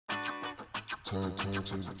Turn to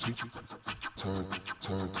the teacher. Turn to the teacher.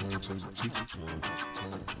 Turn to the teacher.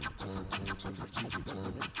 Turn to the teacher.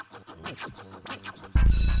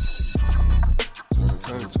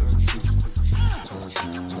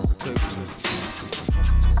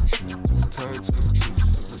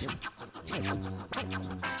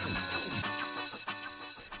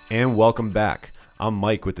 And welcome back. I'm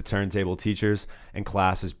Mike with the Turntable Teachers, and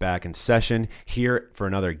class is back in session here for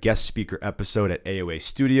another guest speaker episode at AOA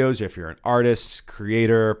Studios. If you're an artist,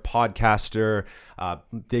 creator, podcaster,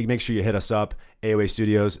 make sure you hit us up,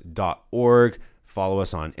 aoastudios.org. Follow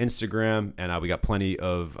us on Instagram, and we got plenty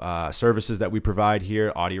of services that we provide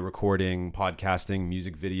here: audio recording, podcasting,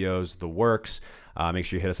 music videos, the works. Make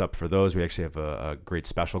sure you hit us up for those. We actually have a great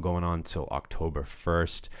special going on till October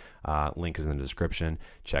 1st. Link is in the description.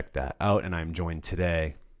 Check that out. And I'm joined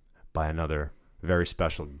today by another very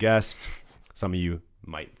special guest. Some of you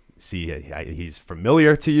might see he's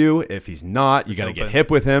familiar to you. If he's not, you got to get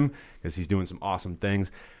hip with him because he's doing some awesome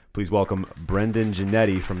things. Please welcome Brendan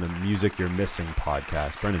Jeannetti from the Music You're Missing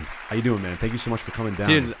podcast. Brendan, how you doing, man? Thank you so much for coming down.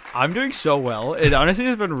 Dude, I'm doing so well. It honestly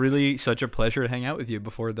has been really such a pleasure to hang out with you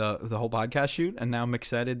before the whole podcast shoot, and now I'm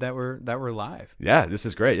excited that we're live. Yeah, this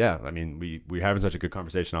is great. Yeah, I mean, we're having such a good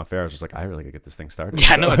conversation off air. I was just like, I really gotta get this thing started.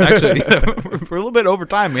 Yeah, no, it's actually we're a little bit over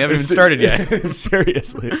time. We haven't even started yet.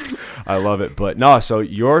 Seriously, I love it. But no, so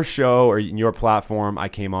your show or your platform, I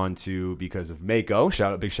came on to because of Mako.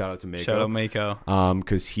 Big shout out to Mako. Shout out Mako.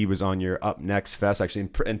 Because he was on your Up Next Fest, actually,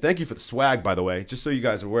 and thank you for the swag, by the way. Just so you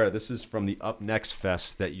guys are aware, this is from the Up Next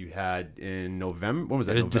Fest that you had in November. When was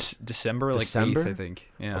that? It was December 8th, I think.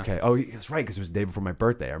 Yeah. Okay. Oh, that's right, because it was the day before my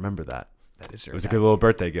birthday. I remember that. That is. It was a good little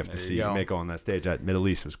birthday gift to see go. Mako on that stage at Middle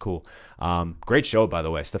East. It was cool. Great show, by the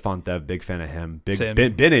way. Stefan Dev, big fan of him.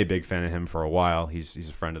 Been a big fan of him for a while. He's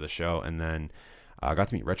a friend of the show, and then. I got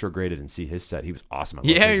to meet Retrograded and see his set. He was awesome.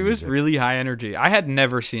 Yeah, he was really high energy. I had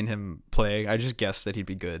never seen him play. I just guessed that he'd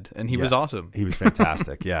be good, and he was awesome. He was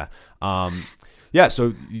fantastic. Yeah.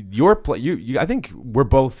 So your play, I think we're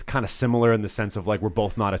both kind of similar in the sense of like we're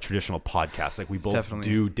both not a traditional podcast. Like we both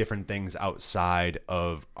do different things outside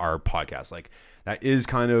of our podcast. Like that is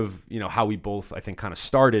kind of how we both I think kind of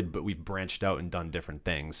started, but we've branched out and done different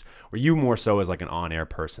things. Where you more so as like an on-air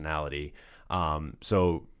personality.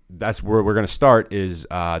 So. That's where we're going to start is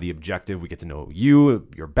the objective. We get to know you,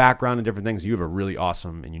 your background, and different things. You have a really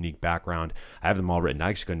awesome and unique background. I have them all written. I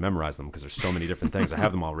actually couldn't memorize them because there's so many different things. I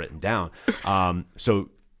have them all written down. So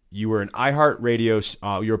you were an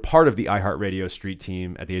iHeartRadio. You were part of the iHeartRadio street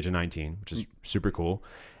team at the age of 19, which is super cool.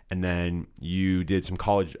 And then you did some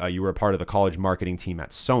college. You were a part of the college marketing team at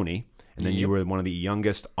Sony. And then you were one of the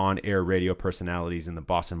youngest on-air radio personalities in the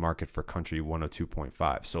Boston market for Country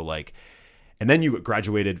 102.5. So like... And then you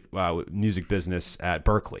graduated with music business at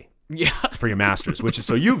Berkeley. Yeah. For your master's, which is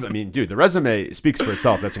dude, the resume speaks for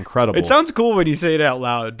itself. That's incredible. It sounds cool when you say it out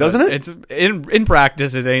loud, doesn't it? It's in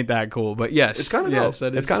practice, it ain't that cool, but yes, it's kind of yes,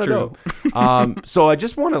 dope. That is it's kind of dope. So I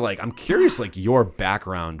just want to I'm curious, your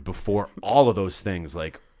background before all of those things,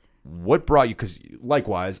 what brought you? Because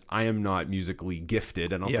likewise, I am not musically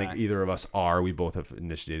gifted. I don't think either of us are. We both have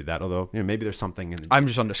initiated that. Although maybe there's something. I'm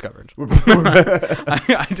just undiscovered.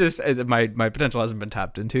 I just my potential hasn't been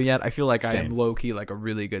tapped into yet. I feel like I am low key like a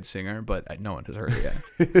really good singer, but no one has heard it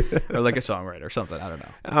yet. Or like a songwriter or something. I don't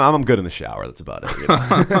know. I'm good in the shower. That's about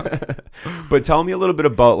it. But tell me a little bit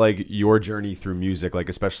about your journey through music,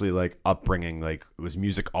 especially upbringing. Was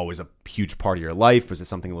music always a huge part of your life? Was it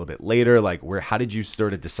something a little bit later? How did you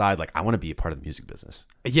sort of decide? I want to be a part of the music business.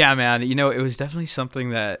 Yeah, man. It was definitely something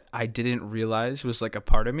that I didn't realize was a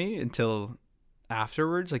part of me until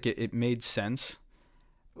afterwards. It made sense.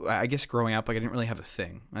 I guess growing up, I didn't really have a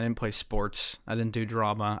thing. I didn't play sports. I didn't do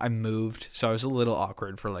drama. I moved. So I was a little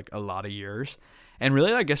awkward for a lot of years. And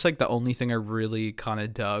really, I guess the only thing I really kind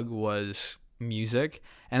of dug was music.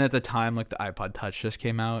 And at the time the iPod Touch just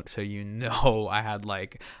came out, so I had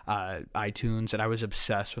iTunes, and I was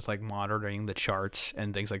obsessed with monitoring the charts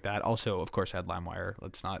and things like that. Also, of course, I had LimeWire.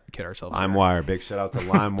 Let's not kid ourselves. LimeWire, big shout out to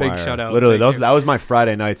LimeWire. Big shout out. Literally, that was my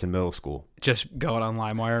Friday nights in middle school. Just going on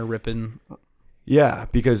LimeWire, ripping. Yeah,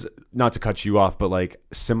 because not to cut you off, but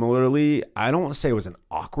similarly, I don't want to say I was an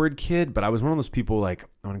awkward kid, but I was one of those people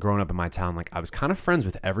when growing up in my town, I was kind of friends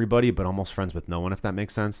with everybody, but almost friends with no one, if that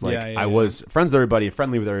makes sense. I was friends with everybody,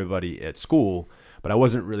 friendly with everybody at school, but I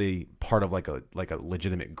wasn't really part of a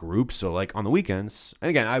legitimate group. So on the weekends, and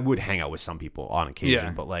again, I would hang out with some people on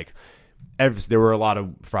occasion, but there were a lot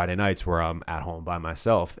of Friday nights where I'm at home by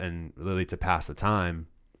myself, and really to pass the time.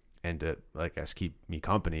 And to keep me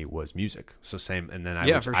company was music. So same, and then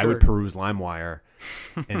I would peruse LimeWire,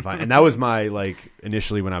 and that was my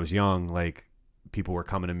initially when I was young people were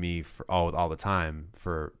coming to me for all the time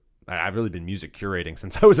for. I've really been music curating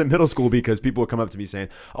since I was in middle school because people would come up to me saying,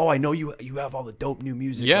 "Oh, I know you have all the dope new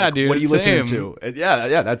music. Yeah, like, dude. What are you listening same. to?" And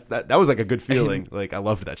yeah. That was like a good feeling. Like I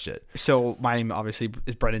loved that shit. So my name obviously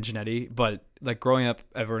is Brendan Jeannetti, but like growing up,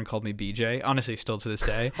 everyone called me BJ. Honestly, still to this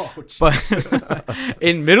day. But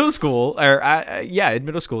in middle school, in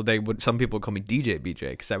middle school, some people would call me DJ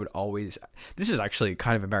BJ because I would always. This is actually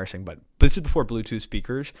kind of embarrassing, but this is before Bluetooth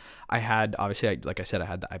speakers. I had like I said, I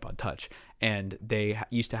had the iPod Touch, and they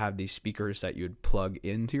used to have these speakers that you would plug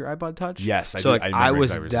into your iPod Touch. Yes, I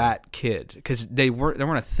was that kid because they weren't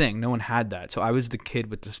a thing. No one had that, so I was the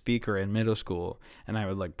kid with the speaker in middle school, and I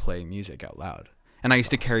would like play music out loud. And I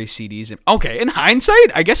used to carry CDs. In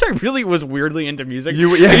hindsight, I guess I really was weirdly into music. I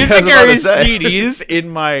used to carry CDs in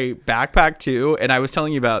my backpack too. And I was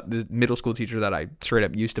telling you about the middle school teacher that I straight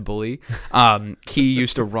up used to bully. He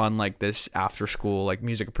used to run like this after school like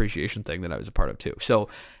music appreciation thing that I was a part of too. So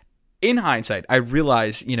in hindsight, I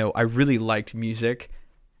realized, I really liked music,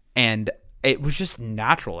 and it was just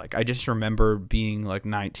natural. Like I just remember being like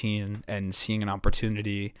 19 and seeing an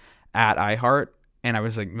opportunity at iHeart. And I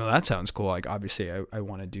was like, no, that sounds cool. Like, obviously, I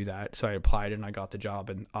want to do that. So I applied and I got the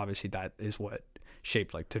job. And obviously, that is what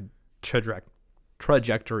shaped like the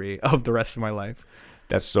trajectory of the rest of my life.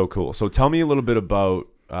 That's so cool. So tell me a little bit about,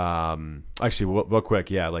 actually, real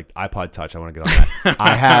quick. Yeah, like iPod Touch. I want to get on that.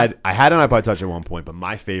 I had an iPod Touch at one point, but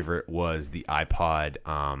my favorite was the iPod,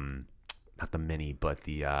 not the mini, but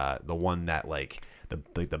the one that like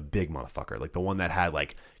the big motherfucker, like the one that had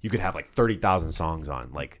like you could have like 30,000 songs on.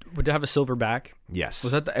 Like, would it have a silver back? Yes.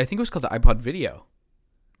 Was that? I think it was called the iPod Video.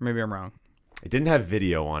 Maybe I'm wrong. It didn't have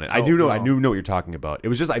video on it. I know what you're talking about. It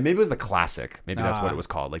was just maybe it was the Classic. Maybe that's what it was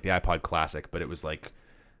called, like the iPod Classic. But it was like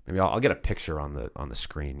maybe I'll get a picture on the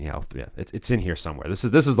screen. Yeah, it's in here somewhere. This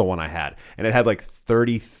is the one I had, and it had like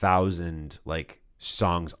 30,000 like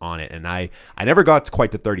songs on it, and I never got to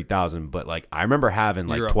quite to 30,000, but like I remember having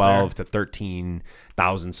like 12 to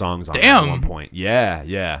 13,000 songs on it at one point.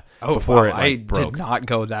 Yeah. Before it like, broke. Did not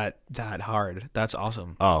go that hard. That's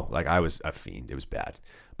awesome. Oh, like I was a fiend. It was bad.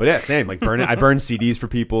 But yeah, same. Like I burned CDs for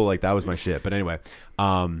people. Like that was my shit. But anyway,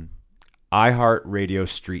 iHeart Radio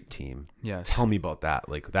Street Team. Yeah. Tell me about that.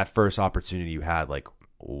 Like that first opportunity you had. Like,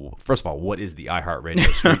 first of all, what is the iHeart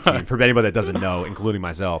Radio Street Team for anybody that doesn't know, including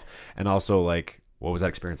myself? And also, like, what was that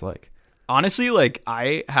experience like? Honestly, like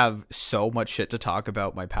I have so much shit to talk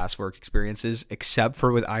about my past work experiences, except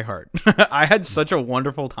for with iHeart. I had such a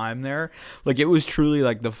wonderful time there. Like it was truly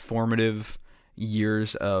like the formative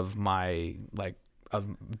years of my of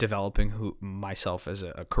developing myself as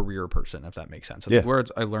a career person, if that makes sense. It's where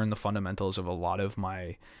I learned the fundamentals of a lot of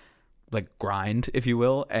my like grind, if you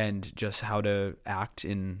will, and just how to act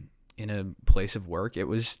in a place of work. It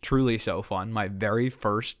was truly so fun. My very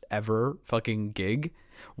first ever fucking gig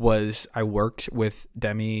was I worked with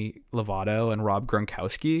Demi Lovato and Rob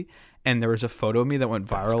Gronkowski, and there was a photo of me that went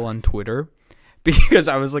viral on Twitter because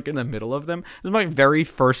I was like in the middle of them. It was my very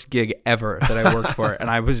first gig ever that I worked for, and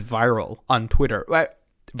I was viral on Twitter.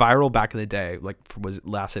 Viral back in the day, like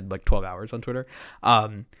lasted like 12 hours on Twitter.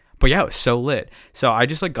 But yeah, it was so lit. So I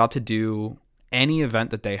just like got to do any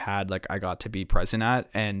event that they had, like I got to be present at,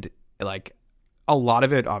 and like a lot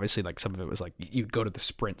of it, obviously, like some of it was like you'd go to the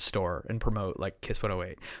Sprint store and promote like Kiss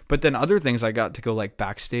 108. But then other things, I got to go like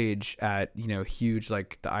backstage at, huge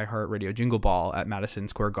like the iHeartRadio Jingle Ball at Madison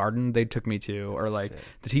Square Garden they took me to, or like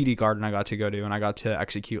the TD Garden I got to go to, and I got to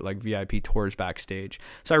execute like VIP tours backstage.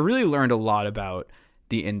 So I really learned a lot about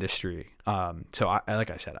the industry. So I, like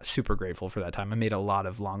I said, I'm super grateful for that time. I made a lot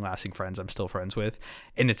of long lasting friends I'm still friends with.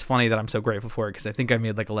 And it's funny that I'm so grateful for it because I think I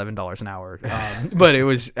made like $11 an hour. But it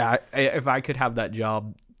was, if I could have that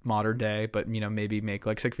job modern day, but maybe make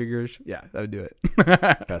like six figures. Yeah, that would do it.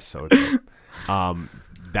 That's so dope.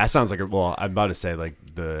 That sounds like I'm about to say like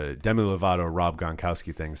the Demi Lovato, Rob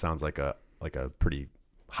Gronkowski thing sounds like a pretty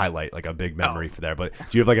highlight, like a big memory for there. But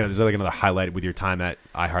do you have is there like another highlight with your time at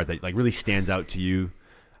iHeart that like really stands out to you?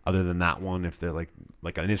 Other than that one, if they're like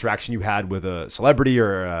an interaction you had with a celebrity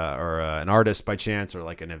or an artist by chance, or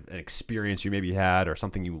like an experience you maybe had or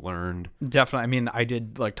something you learned. Definitely. I mean, I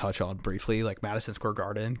did like touch on briefly like Madison Square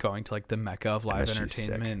Garden, going to like the mecca of live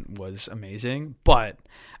entertainment was amazing. But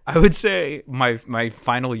I would say my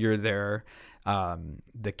final year there,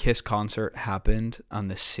 the Kiss concert happened on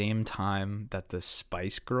the same time that the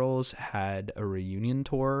Spice Girls had a reunion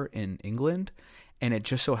tour in England. And it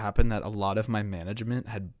just so happened that a lot of my management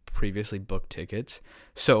had previously booked tickets.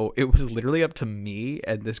 So it was literally up to me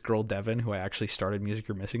and this girl, Devin, who I actually started Music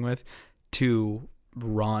You're Missing with, to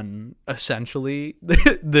run essentially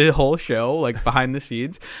the whole show, like behind the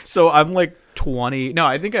scenes. So I'm like 20. No,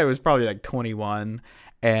 I think I was probably like 21.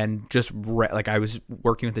 And just like I was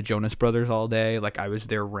working with the Jonas Brothers all day. Like I was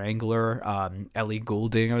their wrangler. Ellie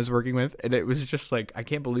Goulding I was working with. And it was just like, I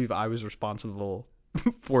can't believe I was responsible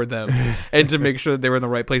for them and to make sure that they were in the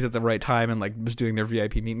right place at the right time and like was doing their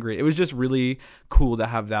VIP meet and greet. It was just really cool to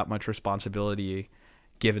have that much responsibility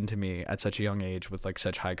given to me at such a young age with like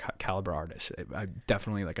such high caliber artists. I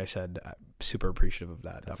definitely, like I said, super appreciative of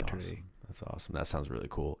that opportunity. Awesome. That's awesome. That sounds really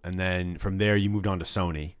cool. And then from there you moved on to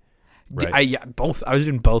Sony. Right. Yeah, both. I was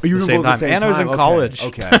in both at the same time, and I was in college.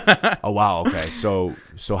 Okay. Oh wow. Okay. So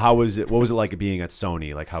how was it? What was it like being at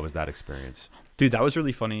Sony? Like, how was that experience? Dude, that was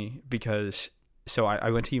really funny because I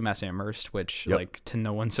went to UMass Amherst, which like to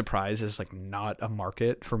no one's surprise is like not a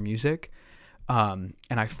market for music. And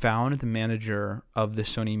I found the manager of the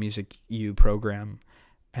Sony Music U program.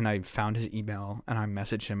 And I found his email and I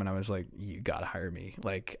messaged him and I was like, you got to hire me.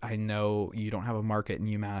 Like, I know you don't have a market in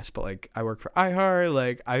UMass, but like I work for iHeart.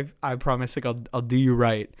 Like I promise like I'll do you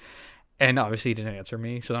right. And obviously he didn't answer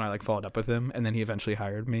me. So then I like followed up with him and then he eventually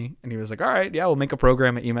hired me and he was like, all right, yeah, we'll make a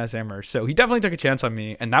program at UMass Amherst. So he definitely took a chance on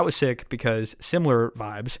me and that was sick because similar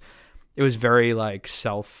vibes. It was very like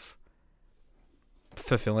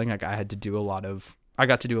self-fulfilling. Like I got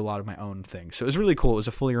to do a lot of my own things. So it was really cool. It was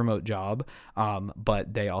a fully remote job.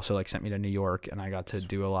 But they also like sent me to New York and I got to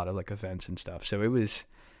do a lot of like events and stuff. So it was,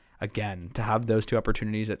 again, to have those two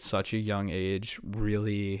opportunities at such a young age,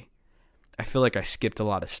 really, I feel like I skipped a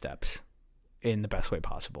lot of steps in the best way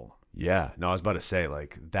possible. Yeah. No, I was about to say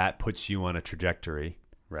like that puts you on a trajectory,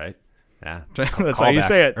 right? Yeah. That's how you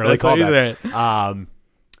say it. That's how you say it.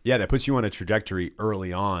 Yeah. That puts you on a trajectory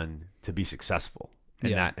early on to be successful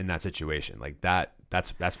in that situation. Like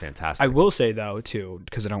that's fantastic. I will say though too,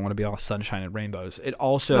 because I don't want to be all sunshine and rainbows. It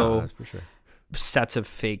also that's for sure. sets a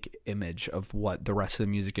fake image of what the rest of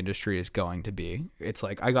the music industry is going to be. It's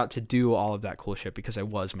like I got to do all of that cool shit because I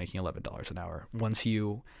was making $11 an hour. Once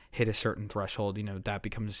you hit a certain threshold, you know, that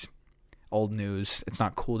becomes old news. It's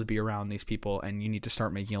not cool to be around these people and you need to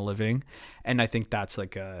start making a living. And I think that's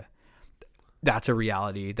a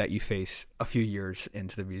reality that you face a few years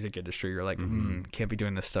into the music industry. You're like, can't be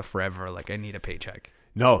doing this stuff forever. Like I need a paycheck.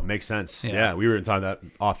 No, makes sense. Yeah. We were talking that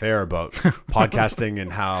off air about podcasting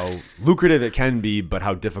and how lucrative it can be, but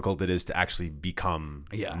how difficult it is to actually become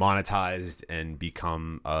monetized and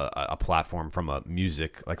become a platform from a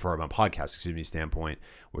music, like from a podcast, standpoint,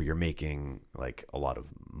 where you're making like a lot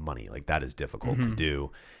of money. Like that is difficult to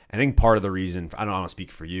do. I think part of the reason, I don't want to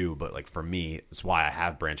speak for you, but like for me, it's why I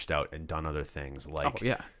have branched out and done other things like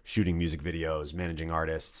shooting music videos, managing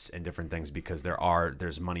artists and different things, because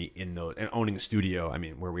there's money in those, and owning a studio. I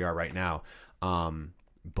mean, where we are right now.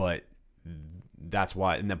 But that's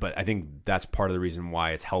why, but I think that's part of the reason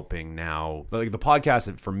why it's helping now. Like the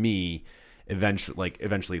podcast for me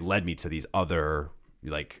eventually led me to these other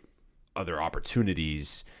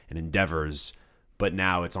opportunities and endeavors. But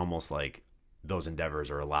now it's almost like those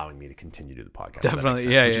endeavors are allowing me to continue to do the podcast. Definitely.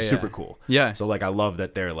 Which is super cool. Yeah. So like, I love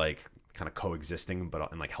that they're like kind of coexisting,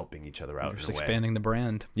 and like helping each other out. Just expanding the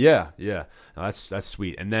brand. Yeah. Yeah. No, that's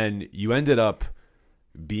sweet. And then you ended up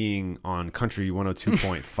being on Country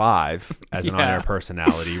 102.5 as an on-air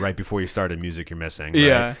personality right before you started Music You're Missing. Right?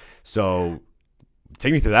 Yeah. So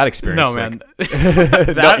take me through that experience. No, man.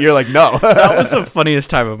 You're like, no. That was the funniest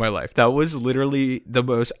time of my life. That was literally the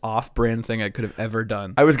most off-brand thing I could have ever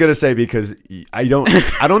done. I was going to say, because I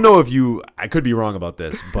don't know if I could be wrong about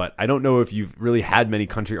this, but I don't know if you've really had many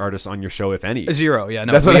country artists on your show, if any. Zero. Yeah.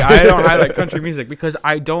 No, I don't highlight country music because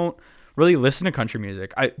I don't really listen to country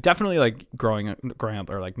music. I definitely like growing up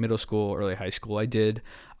or like middle school, early high school, I did.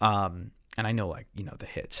 And I know like, you know, the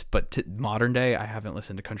hits, but to modern day, I haven't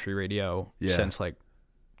listened to country radio since like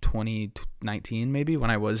 2019, maybe, when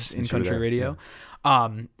I was in country radio. Yeah.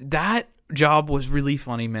 That job was really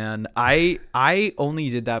funny, man. I only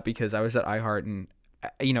did that because I was at iHeart, and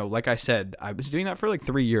you know, like I said, I was doing that for like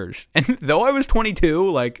 3 years. And though I was 22,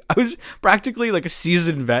 like I was practically like a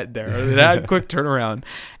seasoned vet there. It had a quick turnaround.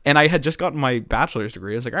 And I had just gotten my bachelor's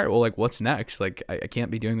degree. I was like, all right, well, like what's next? Like I can't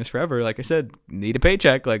be doing this forever. Like I said, need a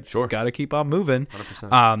paycheck. Like got to keep on moving.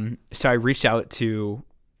 100%. So I reached out to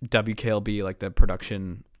WKLB, like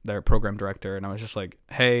their program director. And I was just like,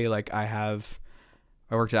 hey, like I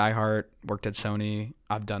worked at iHeart, worked at Sony.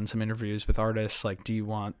 I've done some interviews with artists. Like, do you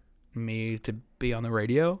want me to be on the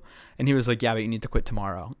radio. And he was like, yeah, but you need to quit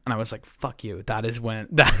tomorrow. And I was like, fuck you. That is when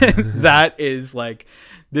that is like,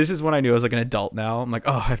 this is when I knew I was like an adult now. I'm like,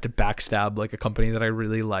 oh, I have to backstab like a company that I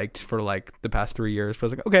really liked for like the past 3 years. But I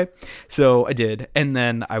was like, okay. So I did. And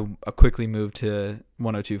then I quickly moved to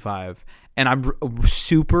 102.5. And I'm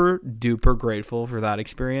super duper grateful for that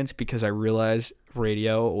experience because I realized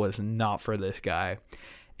radio was not for this guy.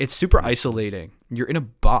 It's super isolating. You're in a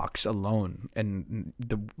box alone. And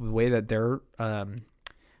the way that their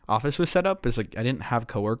office was set up is like I didn't have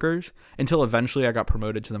coworkers until eventually I got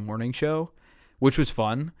promoted to the morning show, which was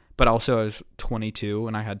fun. But also I was 22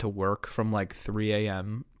 and I had to work from like 3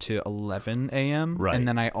 a.m. to 11 a.m. Right. And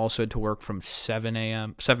then I also had to work from 7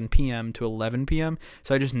 p.m. to 11 p.m.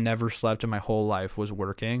 So I just never slept and my whole life was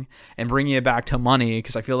working. And bringing it back to money,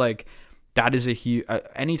 because I feel like that is a huge...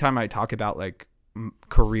 anytime I talk about like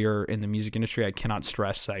career in the music industry, I cannot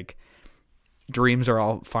stress like dreams are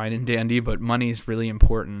all fine and dandy, but money is really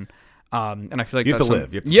important. And I feel like you have to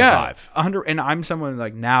live. You have to survive. 100. And I'm someone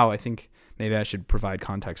like now I think maybe I should provide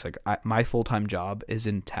context. Like my full-time job is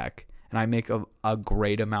in tech and I make a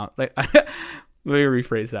great amount. Like let me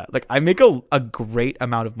rephrase that. Like I make a great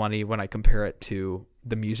amount of money when I compare it to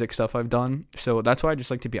the music stuff I've done. So that's why I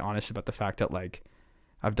just like to be honest about the fact that like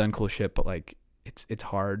I've done cool shit, but like it's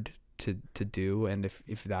hard to do. And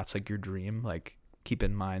if that's like your dream, like keep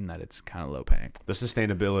in mind that it's kind of low paying. The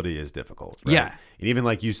sustainability is difficult. Right? Yeah. And even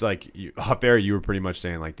like off air, you were pretty much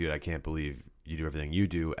saying like, dude, I can't believe you do everything you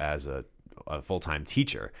do as a full-time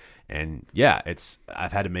teacher. And yeah,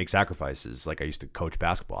 I've had to make sacrifices. Like I used to coach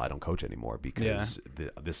basketball. I don't coach anymore because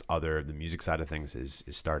the music side of things is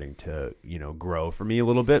starting to, grow for me a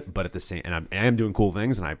little bit, but at the same, and I am doing cool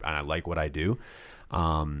things and I like what I do.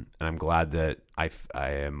 And I'm glad that I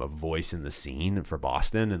am a voice in the scene for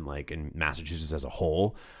Boston and like in Massachusetts as a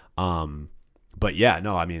whole. But yeah,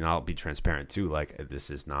 no, I mean, I'll be transparent too. Like this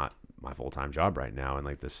is not my full-time job right now. And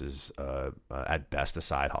like, this is, at best a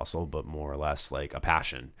side hustle, but more or less like a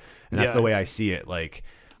passion. And that's the way I see it. Like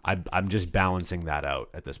I'm just balancing that out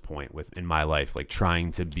at this point in my life, like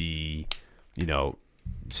trying to be,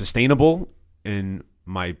 sustainable in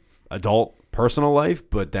my adult personal life,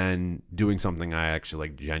 but then doing something I actually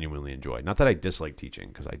like genuinely enjoy. Not that I dislike teaching,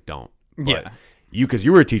 because I don't. But because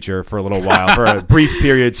you were a teacher for a little while, for a brief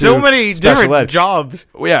period. So many different jobs.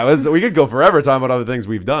 Well, yeah, we could go forever talking about other things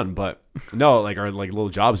we've done, but no, like our like little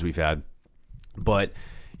jobs we've had. But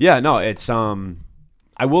yeah, no, it's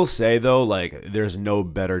I will say though, like there's no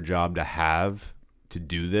better job to have to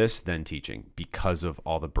do this than teaching, because of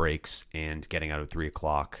all the breaks and getting out at 3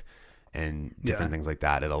 o'clock and different things like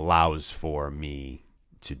that. It allows for me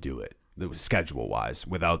to do it schedule wise.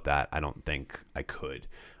 Without that, I don't think I could.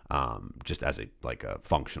 Just as a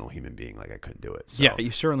functional human being, like I couldn't do it. So. Yeah,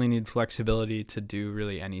 you certainly need flexibility to do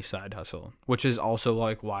really any side hustle, which is also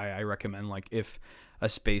like why I recommend like if a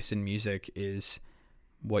space in music is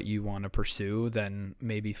what you want to pursue, then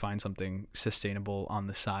maybe find something sustainable on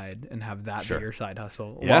the side and have that be your side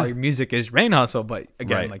hustle. Yeah. While your music is main hustle, but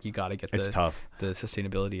again, like you got to get the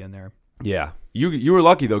sustainability in there. Yeah. You were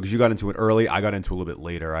lucky though, because you got into it early. I got into it a little bit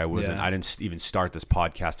later. I didn't even start this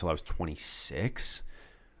podcast till I was 26.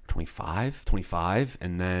 25,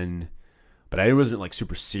 and then, but I wasn't like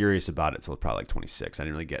super serious about it until probably like 26. I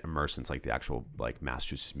didn't really get immersed into like the actual like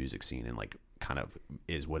Massachusetts music scene and like kind of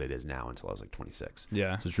is what it is now until I was like 26.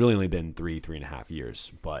 Yeah. So it's really only been 3.5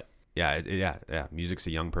 years, but yeah. Music's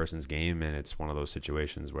a young person's game, and it's one of those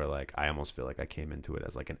situations where like I almost feel like I came into it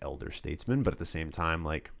as like an elder statesman, but at the same time,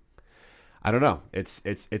 like I don't know. It's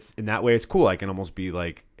in that way it's cool. I can almost be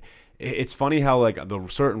like. It's funny how like the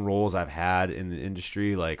certain roles I've had in the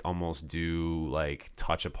industry like almost do like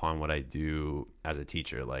touch upon what I do as a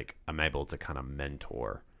teacher. Like I'm able to kind of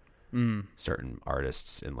mentor certain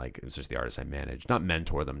artists, and like it's just the artists I manage, not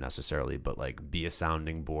mentor them necessarily, but like be a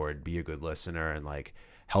sounding board, be a good listener, and like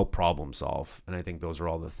help problem solve. And I think those are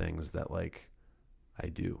all the things that like I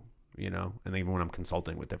do, and even when I'm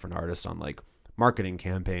consulting with different artists on like marketing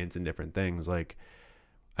campaigns and different things, like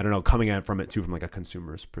I don't know, coming at from like a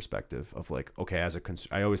consumer's perspective of like, okay,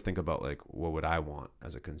 I always think about like, what would I want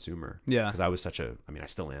as a consumer? Yeah. Because I was I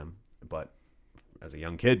still am, but as a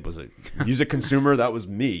young kid was a music consumer. That was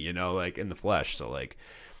me, like in the flesh. So like,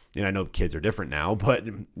 I know kids are different now, but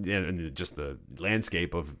just the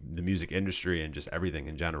landscape of the music industry and just everything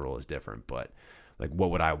in general is different. But like, what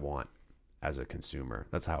would I want as a consumer?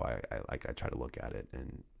 That's how I try to look at it.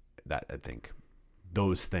 And that, I think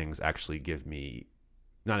those things actually give me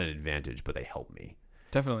not an advantage, but they help me.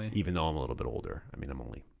 Definitely. Even though I'm a little bit older. I mean, I'm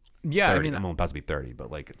only 30. I'm about to be 30,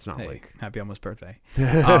 but like it's not like happy almost birthday.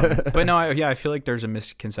 But no, I feel like there's a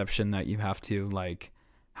misconception that you have to like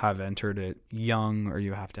have entered it young, or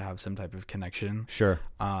you have to have some type of connection. Sure.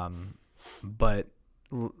 But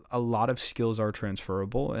a lot of skills are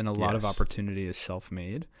transferable, and a lot of Yes. opportunity is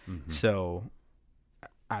self-made. Mhm. So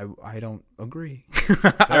I don't agree.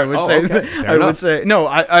 Fair. I would Oh, say okay. Fair I would enough. say no.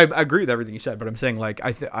 I agree with everything you said, but I'm saying like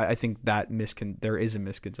I think that there is a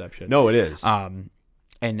misconception. No, it is. And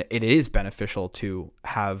it is beneficial to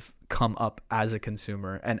have come up as a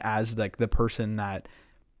consumer and as like the person that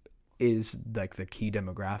is like the key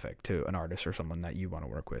demographic to an artist or someone that you want to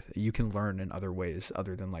work with. You can learn in other ways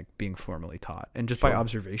other than like being formally taught and just by Sure.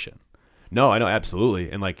 observation. No, I know, absolutely.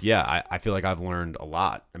 And like, yeah, I feel like I've learned a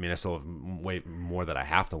lot. I mean, I still have way more that I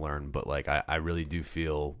have to learn, but like, I really do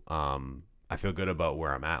feel, I feel good about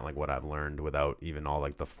where I'm at, like what I've learned without even all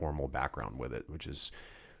like the formal background with it, which is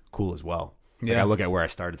cool as well. Like, Yeah. I look at where I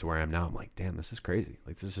started to where I am now. I'm like, damn, this is crazy.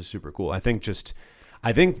 Like, this is super cool. I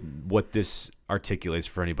think what this articulates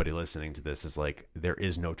for anybody listening to this is like, there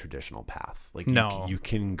is no traditional path. Like, No. you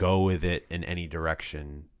can go with it in any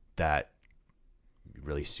direction that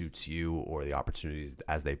really suits you or the opportunities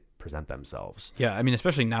as they present themselves. Yeah, I mean,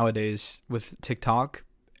 especially nowadays with TikTok,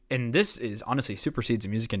 and this is honestly supersedes the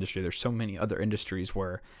music industry. There's so many other industries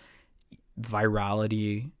where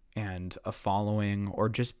virality and a following, or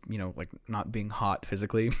just, you know, like not being hot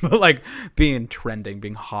physically, but like being trending,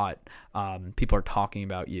 being hot, people are talking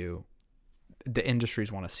about you. The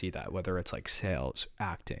industries want to see that, whether it's like sales,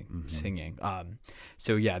 acting, singing.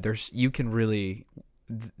 So yeah, you can really,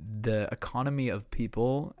 the economy of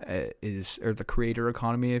people or the creator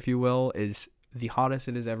economy, if you will, is the hottest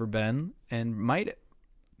it has ever been, and might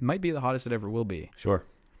be the hottest it ever will be. Sure.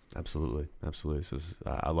 Absolutely. This is,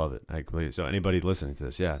 I love it. I completely, so anybody listening to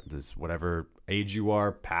this, this, whatever age you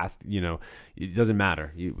are, path, you know, it doesn't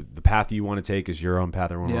matter. The path you want to take is your own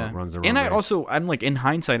path. Everyone runs their own And race. I'm like, in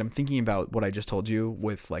hindsight, I'm thinking about what I just told you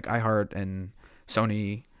with like iHeart and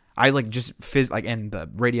Sony. I like just and the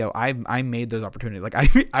radio. I made those opportunities. Like I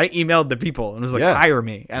emailed the people and was like, hire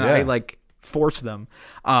me, and I like forced them.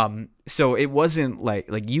 So it wasn't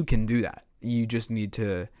like you can do that. You just need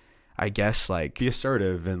to, I guess, like be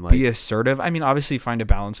assertive and like be assertive. I mean, obviously find a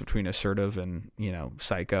balance between assertive and, you know,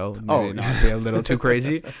 psycho. Maybe not be a little too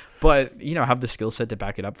crazy, but, you know, have the skill set to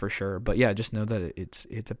back it up for sure. But yeah, just know that it's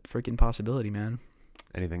a freaking possibility, man.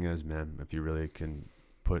 anything is, man. If you really can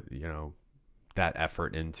put, you know, that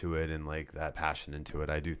effort into it and like that passion into it,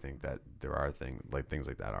 I do think that there are things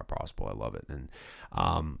like that are possible. I love it. And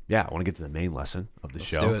I want to get to the main lesson of the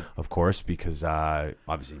show, of course, because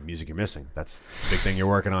obviously music you're missing. That's the big thing you're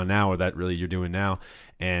working on now, or that really you're doing now.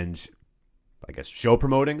 And I guess show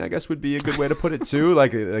promoting, I guess, would be a good way to put it too.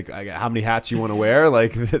 like how many hats you want to wear,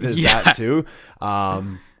 like there's that too.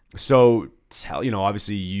 So tell, you know,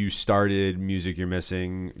 obviously you started Music You're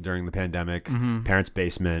Missing during the pandemic, parents'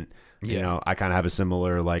 basement. You know, I kind of have a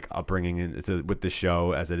similar like upbringing with the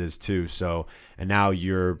show as it is too. So, and now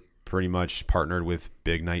you're pretty much partnered with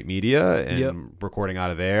Big Night Media and recording out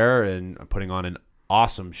of there and putting on an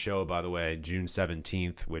awesome show, by the way, June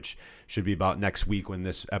 17th, which should be about next week when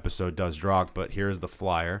this episode does drop. But here's the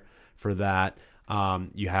flyer for that.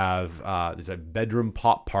 You have there's a bedroom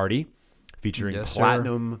pop party featuring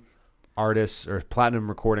platinum artists or platinum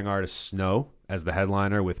recording artist Snow as the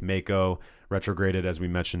headliner, with Mako, Retrograded, as we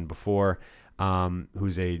mentioned before,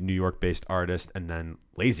 who's a New York-based artist, and then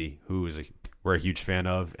Lazy, who is we're a huge fan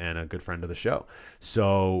of and a good friend of the show.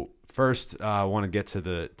 So first, I want to get to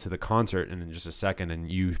the concert in just a second, and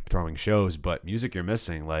you throwing shows. But Music You're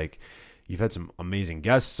Missing, like, you've had some amazing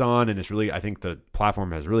guests on, and it's really, I think the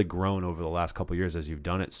platform has really grown over the last couple of years as you've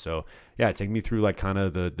done it. So yeah, take me through like kind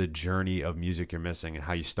of the journey of Music You're Missing and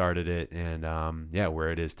how you started it, and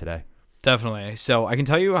where it is today. Definitely. So I can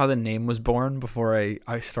tell you how the name was born before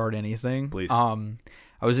I start anything. Please. I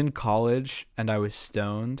was in college and I was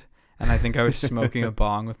stoned, and I think I was smoking a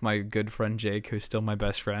bong with my good friend Jake, who's still my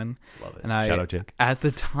best friend. Love it. And Shout out, Jake. At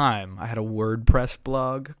the time, I had a WordPress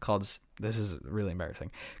blog called, this is really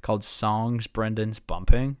embarrassing, called Songs Brendan's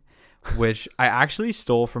Bumping, which I actually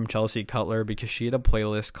stole from Chelsea Cutler because she had a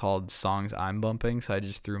playlist called Songs I'm Bumping, so I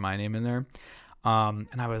just threw my name in there. And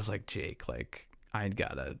I was like, Jake, like, I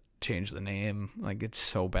gotta change the name, like it's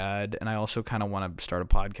so bad, and I also kind of want to start a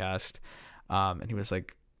podcast. And he was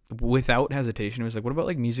like, without hesitation, he was like, what about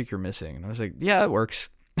like Music You're Missing? And I was like, yeah, it works.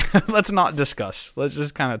 Let's not discuss, let's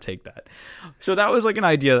just kind of take that. So that was like an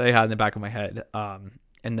idea that I had in the back of my head.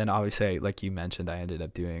 And then obviously, like you mentioned, I ended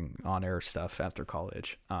up doing on-air stuff after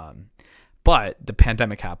college. But the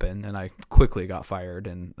pandemic happened, and I quickly got fired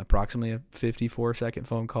in approximately a 54-second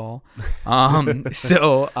phone call.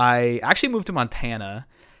 So I actually moved to Montana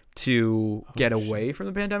to get away from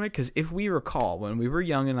the pandemic. Because if we recall, when we were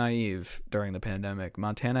young and naive during the pandemic,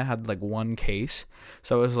 Montana had like one case.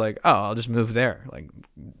 So it was like, oh, I'll just move there. Like,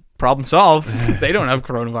 problem solved. They don't have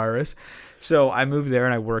coronavirus. So I moved there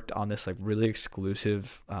and I worked on this like really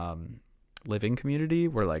exclusive living community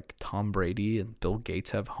where like Tom Brady and Bill Gates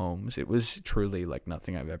have homes. It was truly like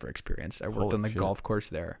nothing I've ever experienced. I worked on the golf course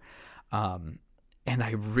there. And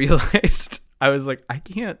I realized, I was like, I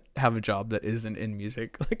can't have a job that isn't in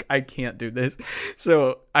music. Like, I can't do this.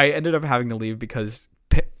 So I ended up having to leave because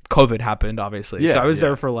COVID happened, obviously. So I was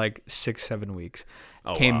there for like 6-7 weeks.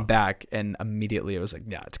 Came back, and immediately it was like,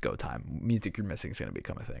 yeah, it's go time. Music You're Missing is going to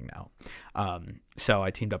become a thing now. So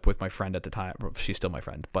I teamed up with my friend at the time. Well, she's still my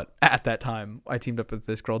friend, but at that time, I teamed up with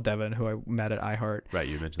this girl, Devin, who I met at iHeart. Right,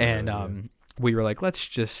 you mentioned and that earlier. We were like, let's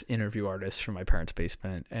just interview artists from my parents'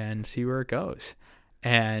 basement and see where it goes.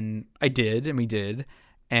 And I did, and we did.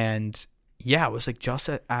 And yeah, it was like just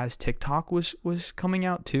as TikTok was coming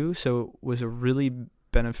out too. So it was a really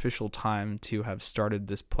beneficial time to have started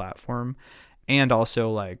this platform. And also,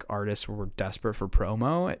 like, artists were desperate for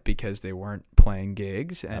promo because they weren't playing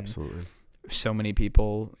gigs. And absolutely. So many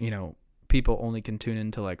people, people only can tune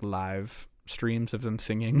into like live streams of them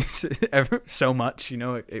singing so much,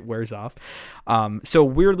 it wears off. So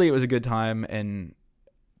weirdly, it was a good time. And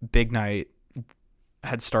Big Night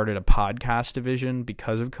had started a podcast division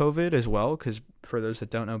because of COVID as well. Because for those that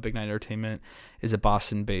don't know, Big Night Entertainment is a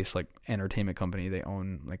Boston-based like entertainment company. They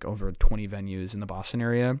own like over 20 venues in the Boston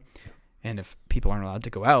area. And if people aren't allowed to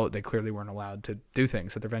go out, they clearly weren't allowed to do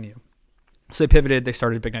things at their venue. So they pivoted. They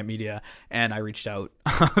started Big Night Media, and I reached out.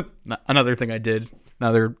 Another thing I did,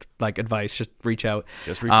 another like advice, just reach out.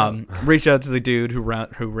 Reached out to the dude who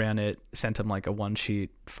ran it. Sent him like a one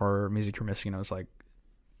sheet for Music You're Missing, and I was like,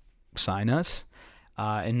 sign us.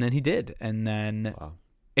 And then he did. And then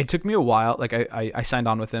it took me a while. Like I signed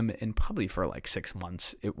on with him, and probably for like 6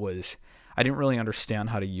 months, I didn't really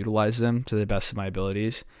understand how to utilize them to the best of my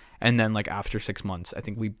abilities. And then like after 6 months, I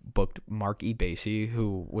think we booked Mark E. Basie,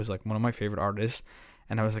 who was like one of my favorite artists.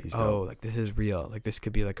 And I was like, like this is real. Like this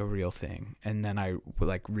could be like a real thing. And then I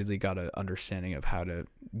like really got an understanding of how to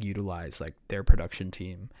utilize like their production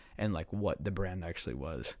team and like what the brand actually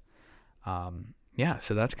was. Yeah,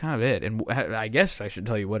 so that's kind of it. And I guess I should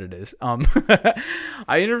tell you what it is.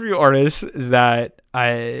 I interview artists that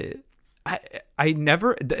I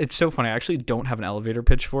never, it's so funny. I actually don't have an elevator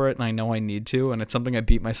pitch for it, and I know I need to, and it's something I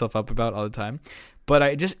beat myself up about all the time. But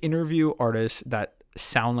I just interview artists that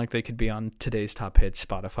sound like they could be on today's top hits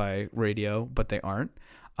Spotify radio, but they aren't.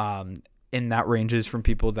 And that ranges from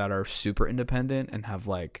people that are super independent and have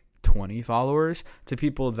like 20 followers to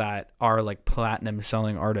people that are like platinum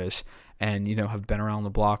selling artists and, have been around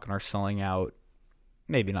the block and are selling out,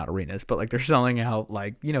 maybe not arenas, but like they're selling out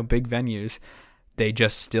like, big venues. They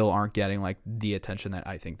just still aren't getting like the attention that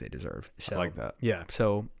I think they deserve. So, I like that. Yeah.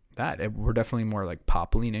 So we're definitely more like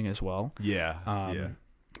pop leaning as well. Yeah.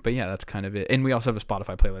 But yeah, that's kind of it. And we also have a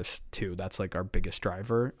Spotify playlist too. That's like our biggest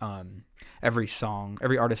driver. Every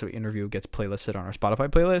artist that we interview gets playlisted on our Spotify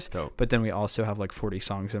playlist. Dope. But then we also have like 40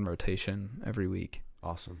 songs in rotation every week.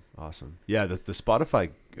 Awesome. Yeah, the Spotify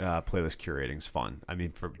playlist curating is fun. I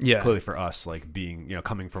mean, clearly for us, like being,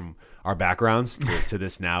 coming from our backgrounds to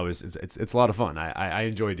this now it's a lot of fun. I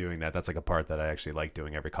enjoy doing that. That's like a part that I actually like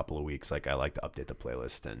doing every couple of weeks. Like I like to update the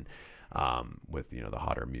playlist and with the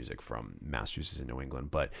hotter music from Massachusetts and New England.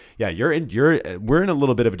 But yeah, we're in a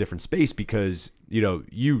little bit of a different space because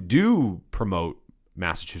you do promote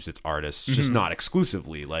Massachusetts artists, just not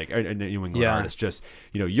exclusively like New England artists. Just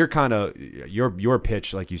you're kind of your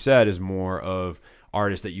pitch, like you said, is more of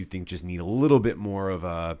artists that you think just need a little bit more of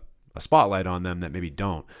a spotlight on them that maybe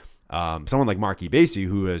don't. Someone like Mark E. Basie,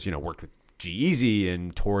 who has worked with G-Eazy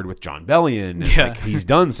and toured with John Bellion, and like, he's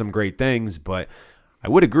done some great things, but I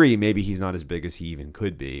would agree maybe he's not as big as he even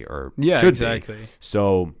could be or should be.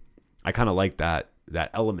 So I kind of like that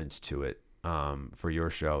element to it. For your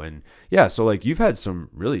show. And yeah, so like you've had some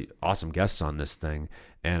really awesome guests on this thing,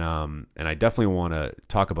 and I definitely want to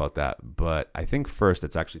talk about that, but I think first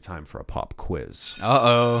it's actually time for a pop quiz.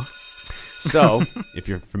 So if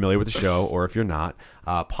you're familiar with the show or if you're not,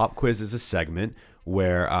 pop quiz is a segment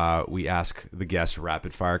where we ask the guests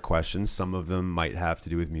rapid fire questions. Some of them might have to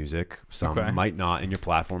do with music, some might not in your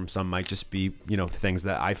platform, some might just be things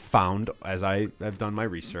that I found as I have done my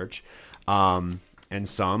research. And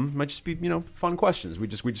some might just be, fun questions. We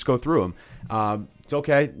just go through them. It's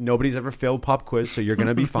okay. Nobody's ever failed pop quiz, so you're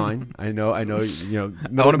gonna be fine. I know. I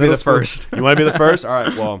want to be the first. You want to be the first? All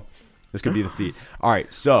right. Well, this could be the feat. All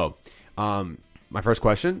right. So, my first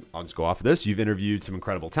question, I'll just go off of this. You've interviewed some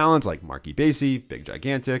incredible talents like Marky Basie, Big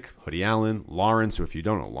Gigantic, Hoodie Allen, Lawrence, who if you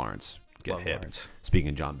don't know Lawrence, get Love hip. Lawrence. Speaking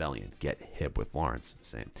of John Bellion, get hip with Lawrence.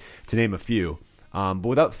 Same. To name a few. But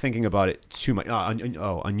without thinking about it too much,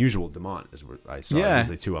 Unusual Demont is what I saw. Yeah.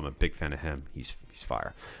 Usually too. I'm a big fan of him. He's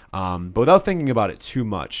fire. But without thinking about it too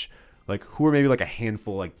much, like who are maybe like a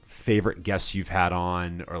handful like favorite guests you've had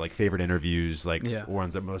on, or like favorite interviews, like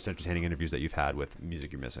ones that most entertaining interviews that you've had with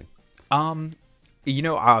music you're missing?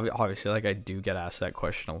 Obviously, like I do get asked that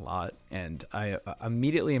question a lot, and I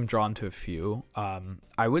immediately am drawn to a few.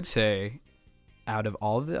 I would say, out of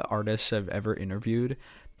all of the artists I've ever interviewed,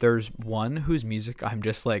 there's one whose music I'm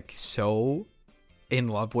just like so in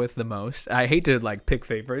love with the most. I hate to like pick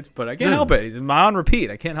favorites, but I can't help it. He's on repeat.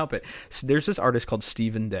 I can't help it. So there's this artist called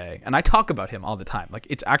Stephen Day, and I talk about him all the time. Like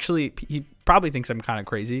it's actually, he probably thinks I'm kind of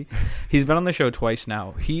crazy. He's been on the show twice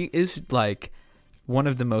now. He is like one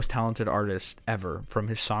of the most talented artists ever, from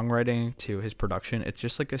his songwriting to his production. It's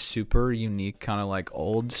just like a super unique kind of like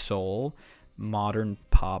old soul, modern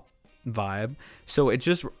pop vibe. So it's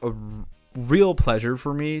just a real pleasure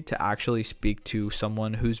for me to actually speak to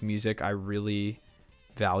someone whose music I really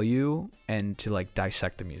value and to like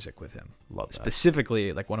dissect the music with him. Love that.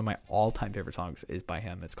 Specifically, like one of my all-time favorite songs is by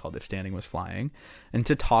him. It's called If Standing Was Flying, and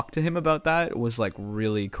to talk to him about that was like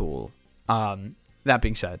really cool. That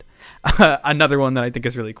being said, another one that I think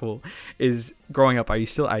is really cool is growing up. I we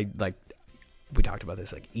talked about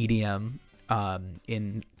this, like EDM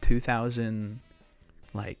in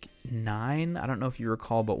 2009. I don't know if you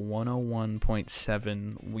recall, but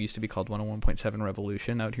 101.7, we used to be called 101.7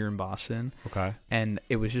 Revolution out here in Boston. Okay. And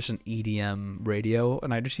it was just an EDM radio,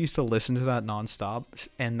 and I just used to listen to that nonstop.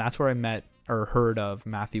 And that's where I met or heard of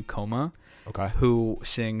Matthew Coma, who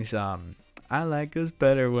sings I like us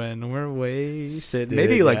better when we're wasted.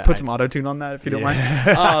 Maybe like put some auto-tune on that if you don't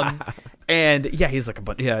mind. And yeah, he's like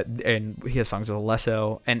and he has songs with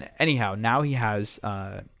Alesso. And anyhow, now he has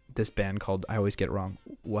this band called, I always get it wrong,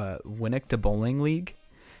 Winnipeg Bowling League.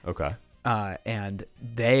 Okay. And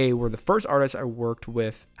they were the first artists I worked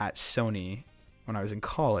with at Sony when I was in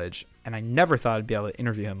college, and I never thought I'd be able to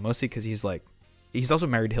interview him, mostly because he's also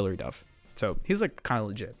married to Hillary Duff, so he's like kind of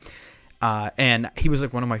legit. And he was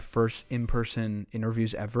like one of my first in-person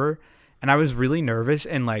interviews ever, and I was really nervous.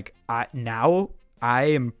 And like now I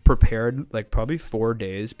am prepared like probably 4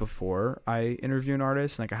 days before I interview an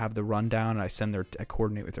artist. Like I have the rundown, and I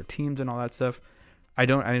coordinate with their teams and all that stuff. I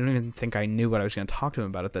don't even think I knew what I was going to talk to him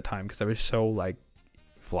about at the time, because I was so like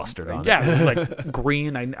flustered on it was like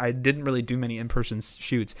green. I didn't really do many in-person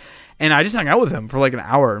shoots, and I just hung out with him for like an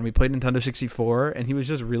hour, and we played Nintendo 64, and he was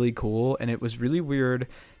just really cool. And it was really weird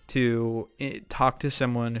to talk to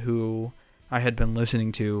someone who I had been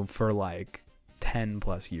listening to for like 10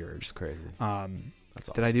 plus years. It's crazy. That's awesome.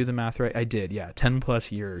 Did I do the math right? I did. Yeah. 10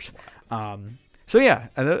 plus years. So yeah,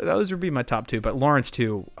 those would be my top two. But Lawrence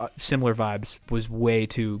too, similar vibes. Was way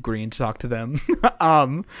too green to talk to them.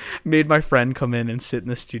 Made my friend come in and sit in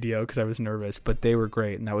the studio because I was nervous, but they were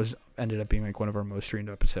great, and that ended up being like one of our most streamed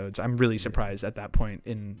episodes. I'm really surprised at that point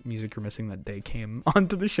in Music You're Missing that they came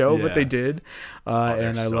onto the show, but they did,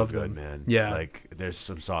 and I love them, man. Yeah, like there's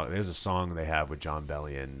a song they have with John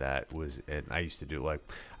Bellion that was, and I used to do I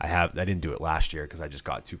didn't do it last year because I just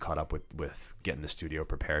got too caught up with getting the studio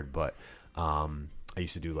prepared, but I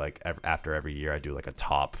used to do like after every year I do like a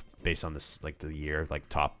top based on this, like the year, like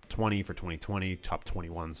top 20 for 2020, top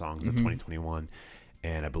 21 songs of 2021,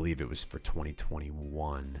 and I believe it was for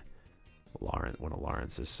 2021 one of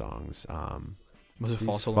Lawrence's songs was it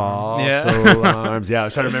False Alarm? Alarms. Yeah, I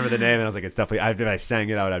was trying to remember the name, and I was like, it's definitely, if I sang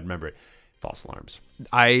it out I'd remember it. False Alarms.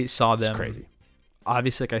 I saw them. It's crazy.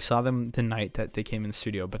 Obviously, like I saw them the night that they came in the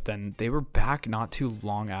studio, but then they were back not too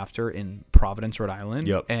long after in Providence, Rhode Island.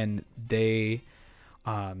 Yep. And they,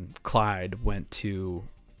 Clyde went to,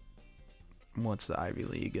 what's the Ivy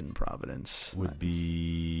League in Providence? Would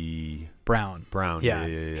be Brown. Yeah.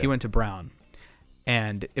 He went to Brown,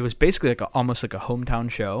 and it was basically like almost like a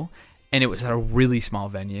hometown show, and it was at a really small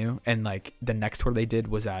venue. And like the next tour they did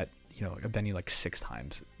was at, a venue like 6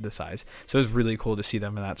 times the size. So it was really cool to see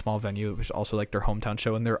them in that small venue. It was also like their hometown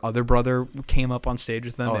show, and their other brother came up on stage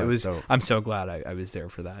with them. Oh, it was dope. I'm so glad I was there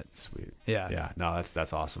for that. Sweet. Yeah. No,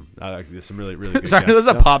 that's awesome. There's some really good Sorry, guests. this is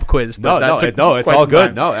a pop quiz. But it's all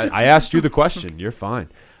good. No, I asked you the question. You're fine.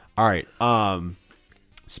 All right.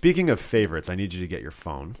 Speaking of favorites, I need you to get your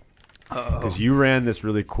phone. Because you ran this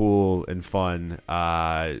really cool and fun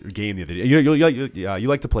game the other day. You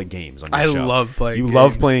like to play games on your show. I love playing games. You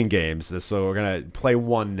love playing games. So we're going to play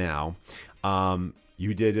one now.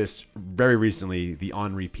 You did this very recently, the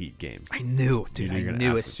on repeat game. I knew, dude. You knew I you were knew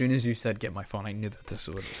gonna as ask soon as you said get my phone, I knew that this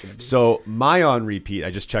was what it was going to be. So my on repeat, I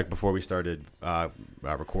just checked before we started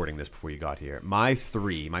recording this before you got here. My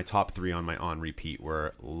top three on my on repeat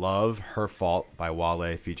were Love, Her Fault by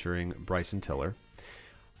Wale featuring Bryson Tiller.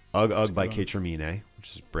 Ugh Ugh by Amine,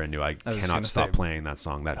 which is brand new. I cannot stop playing that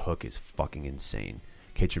song. That hook is fucking insane.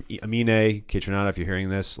 Amine, Kaytranada, if you're hearing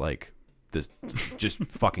this, like, this just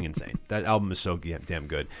fucking insane. That album is so damn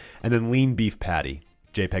good. And then Lean Beef Patty,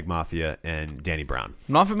 JPEG Mafia, and Danny Brown.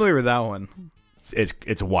 I'm not familiar with that one.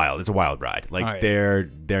 It's a wild ride. Like, right.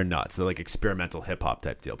 They're nuts. They're like experimental hip hop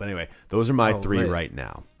type deal. But anyway, those are my three right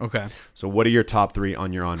now. Okay. So what are your top three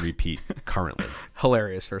on your on repeat currently?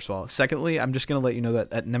 Hilarious, first of all. Secondly, I'm just gonna let you know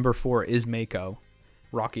that at number 4 is Mako,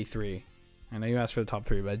 Rocky 3. I know you asked for the top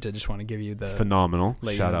 3, but I did just want to give you the phenomenal.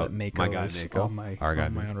 Shout out Mako, my guy Mako, our guy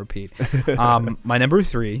on repeat. My number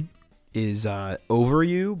 3 is Over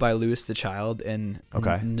You by Louis the Child and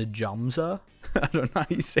Njamza. I don't know how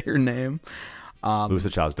you say her name. Louis the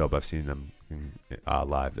Child's dope. I've seen them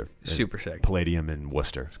live. They're super sick. Palladium in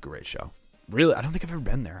Worcester. It's a great show. Really? I don't think I've ever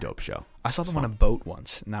been there. Dope show. I saw them on a boat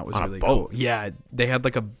once, and that was really cool. Yeah, they had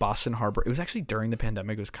like a Boston Harbor. It was actually during the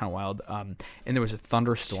pandemic. It was kind of wild. And there was a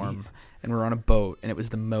thunderstorm, and we were on a boat, and it was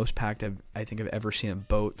the most packed I think I've ever seen a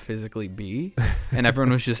boat physically be. And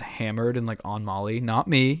everyone was just hammered and like on Molly. Not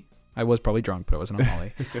me. I was probably drunk, but I wasn't on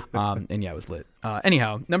Molly. And yeah, it was lit.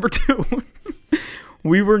 Anyhow, number 2,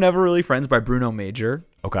 We Were Never Really Friends by Bruno Major.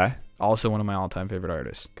 Okay. Also one of my all-time favorite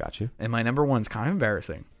artists. Got you. And my number 1's kind of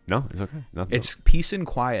embarrassing. No, it's okay. It's Peace and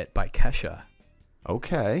Quiet by Kesha.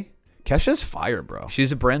 Okay. Kesha's fire, bro. She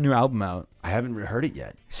has a brand new album out. I haven't heard it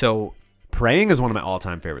yet. So Praying is one of my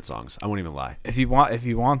all-time favorite songs. I won't even lie. If you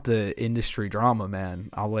want the industry drama, man,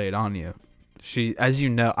 I'll lay it on you. She, as you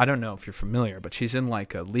know, I don't know if you're familiar, but she's in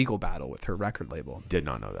like a legal battle with her record label. Did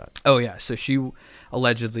not know that. Oh yeah, so she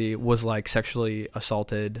allegedly was like sexually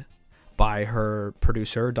assaulted by her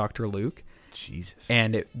producer, Dr. Luke. Jesus.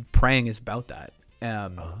 And Praying is about that.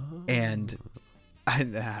 And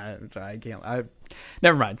I can't.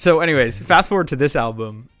 Never mind. So, anyways, fast forward to this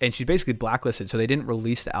album, and she's basically blacklisted. So they didn't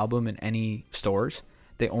release the album in any stores.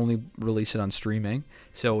 They only released it on streaming.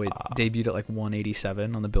 So it debuted at like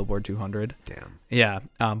 187 on the Billboard 200. Damn. Yeah.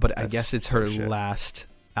 But I guess it's her last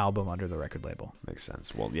album under the record label. Makes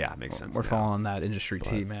sense. Well, yeah, makes sense. We're following that industry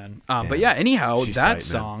tea, man. But yeah, anyhow, she's that tight,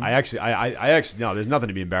 song. Man. I actually, no, there's nothing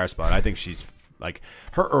to be embarrassed about. I think she's like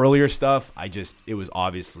her earlier stuff. It was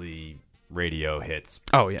obviously radio hits.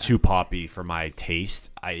 Oh yeah. Too poppy for my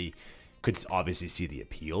taste. I could obviously see the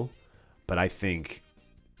appeal, but I think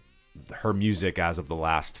her music as of the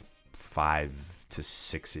last 5 to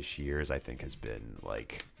 6-ish years, I think, has been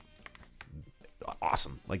like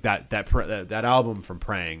awesome. Like that album from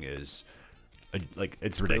Praying is like,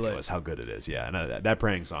 it's ridiculous how good it is. Yeah, and that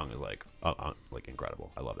Praying song is like incredible.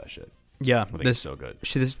 I love that shit. Yeah, I think it's so good.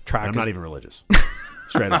 This track. I'm not even religious.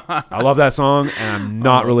 Straight up, I love that song, and I'm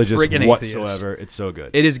not religious whatsoever. It's so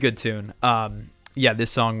good. It is a good tune. Yeah,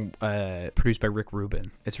 this song produced by Rick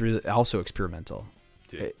Rubin. It's really also experimental.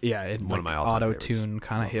 Dude, it's one of my all-time auto tune,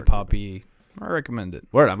 kind of hip hoppy. I recommend it.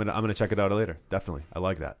 Word, I'm gonna check it out later. Definitely, I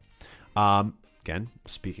like that. Again,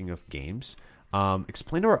 speaking of games,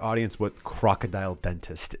 explain to our audience what Crocodile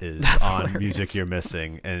Dentist is. That's on hilarious. Music You're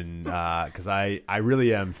Missing, and because I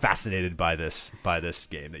really am fascinated by this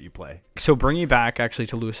game that you play. So bringing back actually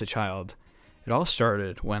to Louis the Child, it all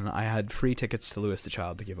started when I had free tickets to Louis the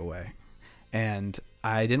Child to give away, and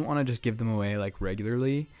I didn't want to just give them away like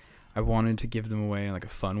regularly. I wanted to give them away in like a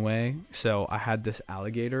fun way. So I had this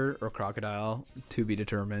alligator or crocodile, to be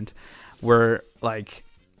determined, where like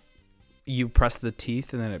you press the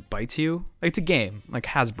teeth and then it bites you. Like, it's a game. Like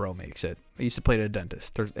Hasbro makes it. I used to play it at a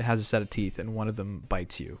dentist. It has a set of teeth and one of them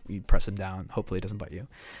bites you. You press them down. Hopefully it doesn't bite you.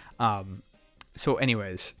 So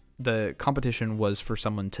anyways, the competition was for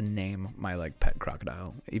someone to name my like pet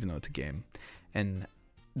crocodile, even though it's a game. And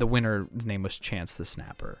the winner's name was Chance the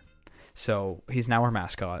Snapper. So he's now our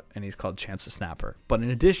mascot, and he's called Chance the Snapper. But in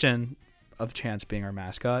addition of Chance being our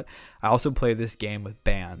mascot, I also play this game with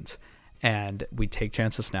bands. And we take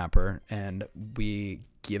Chance the Snapper, and we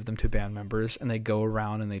give them to band members, and they go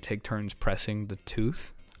around and they take turns pressing the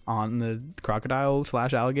tooth on the crocodile /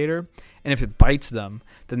 alligator. And if it bites them,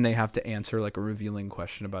 then they have to answer like a revealing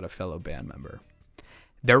question about a fellow band member.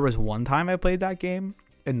 There was one time I played that game,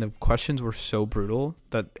 and the questions were so brutal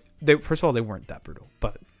that first of all, they weren't that brutal,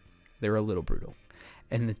 but they were a little brutal.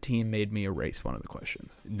 and the team made me erase one of the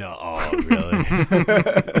questions. No, really?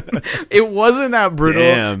 It wasn't that brutal.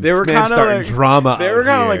 Damn, they were kind of starting like drama. They were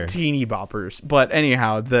kind of here. like teeny boppers. But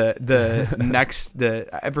anyhow,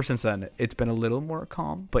 ever since then, it's been a little more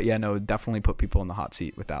calm. But yeah, no, definitely put people in the hot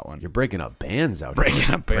seat with that one. You're breaking up bands out Breaking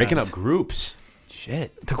here. up bands. Breaking up groups.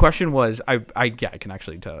 Shit. The question was, I can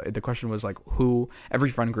actually tell. The question was like, every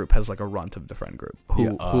friend group has like a runt of the friend group.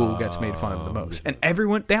 Who gets made fun of the most? And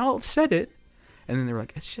they all said it. And then they were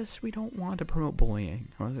like, it's just, we don't want to promote bullying.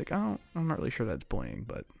 I was like, I'm not really sure that's bullying,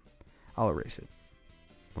 but I'll erase it.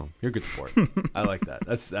 Well, you're a good sport. I like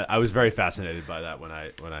that. I was very fascinated by that when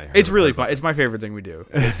I heard. It's really fun. It's my favorite thing we do.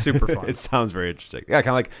 It's super fun. It sounds very interesting. Yeah, kind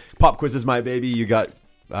of like Pop Quiz is my baby. You got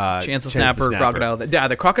Chance the Snapper, Crocodile. Yeah,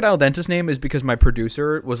 the Crocodile Dentist name is because my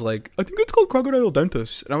producer was like, I think it's called Crocodile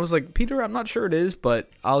Dentist, and I was like, Peter, I'm not sure it is, but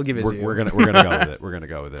I'll give it to you. We're gonna go with it. We're gonna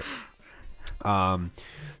go with it.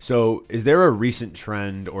 So is there a recent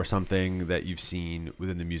trend or something that you've seen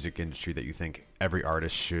within the music industry that you think every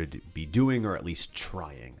artist should be doing or at least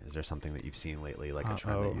trying? Is there something that you've seen lately, like a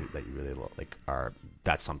trend that you really like?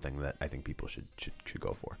 That's something that I think people should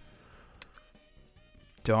go for.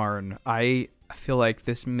 Darn, I feel like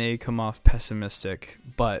this may come off pessimistic,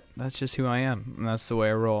 but that's just who I am, and that's the way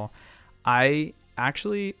I roll. I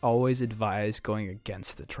actually always advise going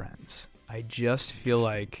against the trends. I just feel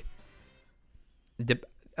like,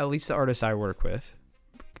 at least the artists I work with,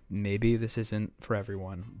 maybe this isn't for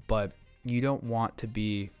everyone, but you don't want to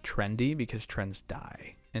be trendy because trends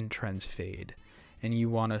die and trends fade, and you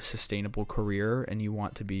want a sustainable career and you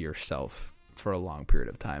want to be yourself for a long period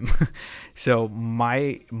of time. So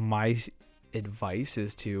my advice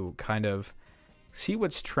is to kind of see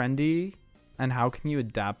what's trendy and how can you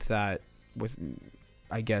adapt that with,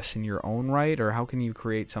 I guess, in your own right, or how can you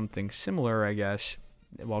create something similar, I guess,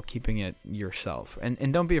 while keeping it yourself.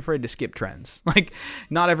 And don't be afraid to skip trends. Like,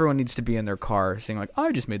 not everyone needs to be in their car saying like,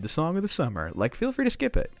 I just made the song of the summer. Like, feel free to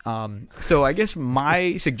skip it. So I guess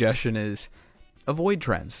my suggestion is avoid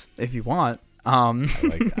trends if you want. I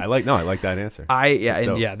like that answer.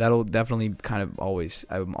 That'll definitely kind of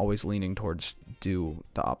I'm always leaning towards do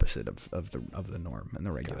the opposite of the norm and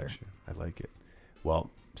the regular. Gotcha. I like it.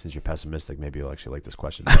 Well, since you're pessimistic, maybe you'll actually like this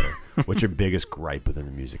question better. What's your biggest gripe within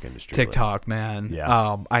the music industry? TikTok, man.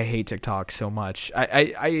 Yeah. I hate TikTok so much.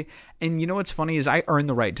 I and you know what's funny is I earn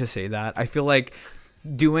the right to say that. I feel like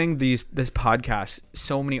doing this podcast,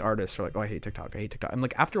 so many artists are like, oh, I hate TikTok. I'm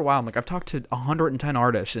like, after a while, I've talked to 110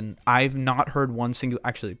 artists and I've not heard one singular,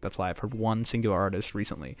 actually, that's a lie. I've heard one singular artist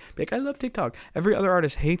recently be like, I love TikTok. Every other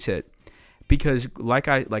artist hates it because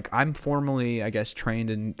I'm formally, I guess, trained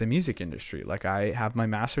in the music industry. Like, I have my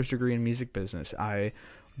master's degree in music business. I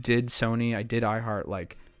did Sony, I did iHeart.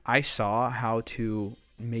 Like, I saw how to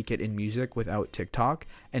make it in music without TikTok,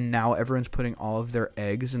 and now everyone's putting all of their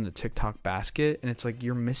eggs in the TikTok basket, and it's like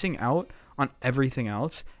you're missing out on everything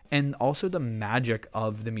else. And also the magic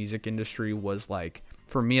of the music industry was like,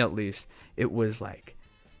 for me at least, it was like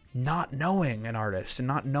not knowing an artist and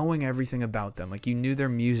not knowing everything about them. Like, you knew their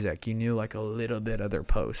music, you knew like a little bit of their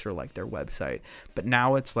posts or like their website, but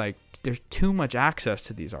now it's like there's too much access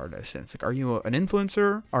to these artists, and it's like, are you an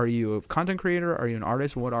influencer? Are you a content creator? Are you an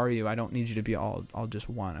artist? What are you? I don't need you to be all just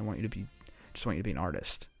one. I want you to be an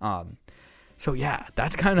artist. So yeah,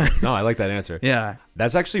 that's kind of no. I like that answer. Yeah,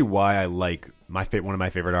 that's actually why I like one of my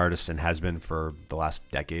favorite artists and has been for the last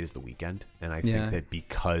decade is The Weeknd, and I think that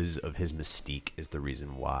because of his mystique is the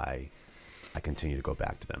reason why I continue to go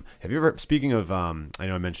back to them. Have you ever? Speaking of, I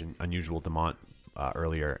know I mentioned Unusual Demont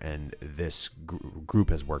earlier, and this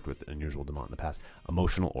group has worked with Unusual Demont in the past.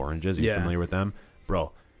 Emotional Oranges, are you familiar with them,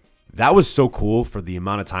 bro? That was so cool for the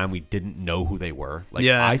amount of time we didn't know who they were. Like,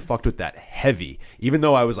 I fucked with that heavy, even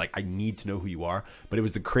though I was like, I need to know who you are. But it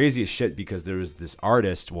was the craziest shit because there was this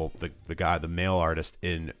artist, well, the male artist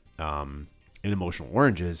in Emotional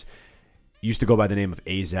Oranges, used to go by the name of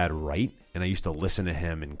Azad Wright, and I used to listen to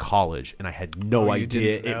him in college, and I had no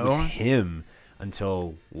idea it was him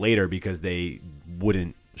until later because they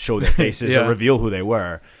wouldn't show their faces or reveal who they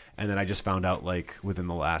were. And then I just found out like within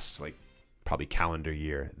the last probably calendar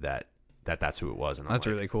year that's who it was, and that's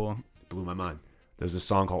really cool. It blew my mind. There's a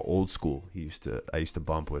song called Old School. I used to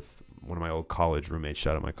bump with one of my old college roommates.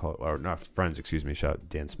 Shout out my friends. Excuse me. Shout out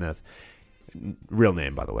Dan Smith. Real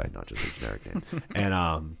name, by the way, not just a generic name.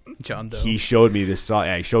 And John Doe. He showed me this song.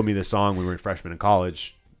 Yeah, he showed me this song when we were freshmen in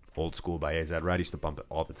college. Old School by AZ Red. I used to bump it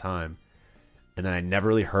all the time, and then I never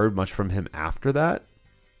really heard much from him after that.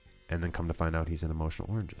 And then come to find out he's in Emotional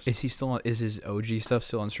Oranges. Is he still? Is his OG stuff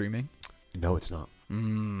still on streaming? No, it's not.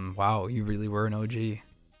 Wow, you really were an OG.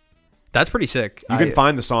 That's pretty sick. You can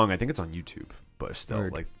find the song. I think it's on YouTube, but still,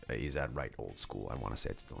 Word. like he's at right old school. I want to say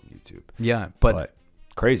it's still on YouTube. Yeah, but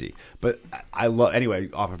crazy. But I love, anyway,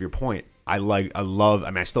 off of your point, I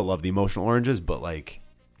still love the Emotional Oranges, but like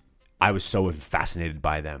I was so fascinated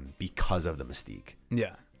by them because of the mystique.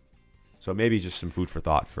 Yeah. So maybe just some food for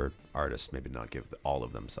thought for artists, maybe not give all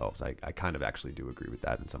of themselves. I kind of actually do agree with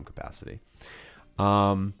that in some capacity.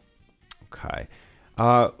 Okay.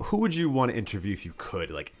 Who would you want to interview if you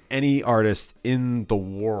could? Like any artist in the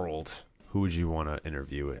world, who would you want to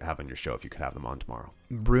interview, have on your show if you could have them on tomorrow?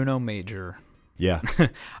 Bruno Major. Yeah.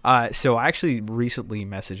 So I actually recently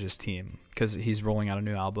messaged his team because he's rolling out a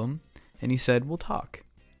new album, and he said, we'll talk.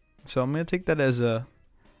 So I'm going to take that as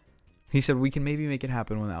he said, we can maybe make it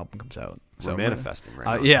happen when the album comes out. So we're manifesting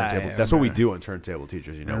right now. Yeah. That's what we do on Turntable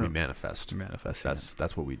Teachers. We manifest. Manifest.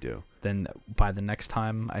 That's what we do. Then by the next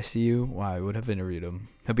time I see you, I would have interviewed him.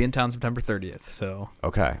 He'll be in town September 30th. So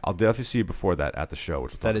okay, I'll definitely see you before that at the show,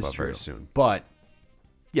 which we'll talk about very soon. But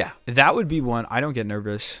yeah, that would be one. I don't get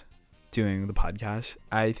nervous doing the podcast.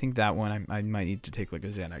 I think that one I might need to take like a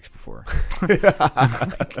Xanax before.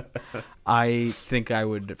 I think I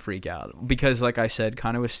would freak out because, like I said,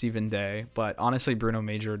 kind of with Stephen Day, but honestly, Bruno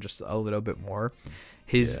Major just a little bit more.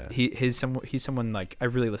 He's someone like I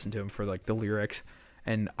really listen to him for like the lyrics,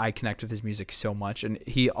 and I connect with his music so much. And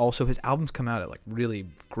he also his albums come out at like really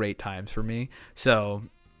great times for me. So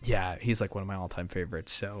yeah, he's like one of my all-time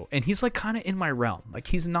favorites. So and he's like kind of in my realm. Like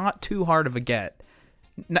he's not too hard of a get.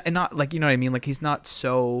 Not like, you know what I mean? Like he's not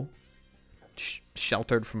so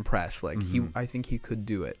sheltered from press. Like I think he could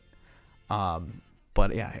do it.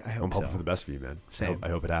 But yeah, I hope I'm hoping so. for the best for you, man. Same. I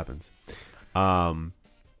hope it happens.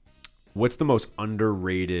 What's the most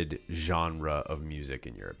underrated genre of music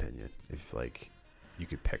in your opinion? If like you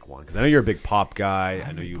could pick one, because I know you're a big pop guy.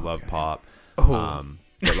 I know you love pop.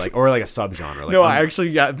 But like, or like a subgenre. Like, no, I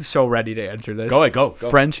actually I'm so ready to answer this. Go.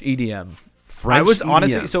 French EDM. I was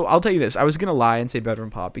honestly, so I'll tell you this. I was going to lie and say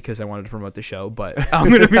bedroom pop because I wanted to promote the show, but I'm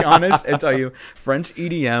going to be honest and tell you French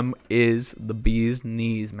EDM is the bee's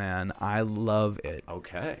knees, man. I love it.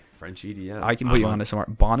 Okay. French EDM. I can put you on to some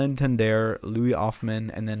art. Bon Entender, Louis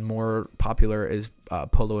Hoffman, and then more popular is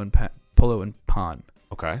Polo and Pan.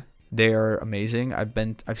 Okay. They are amazing.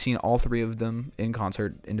 I've seen all three of them in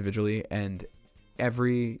concert individually, and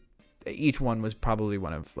each one was probably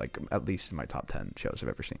one of like at least in my top 10 shows I've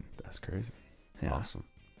ever seen. That's crazy. Yeah. Awesome.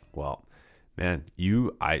 Well, man,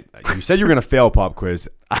 you said you were gonna fail a pop quiz.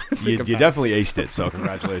 You definitely aced it. So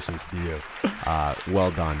congratulations to you. Well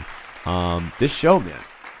done. This show, man,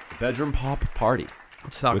 the bedroom pop party.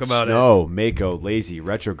 Let's talk with about Snow, Mako, Lazy,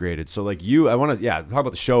 Retrograded. So like I want to talk about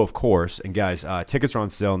the show, of course. And guys, tickets are on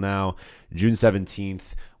sale now, June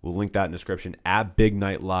 17th. We'll link that in the description at Big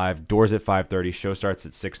Night Live. Doors at 5:30. Show starts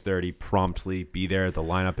at 6:30 promptly. Be there. The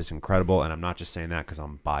lineup is incredible. And I'm not just saying that because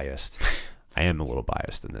I'm biased. I am a little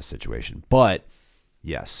biased in this situation. But,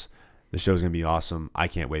 yes, the show's going to be awesome. I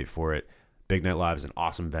can't wait for it. Big Night Live is an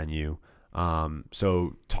awesome venue.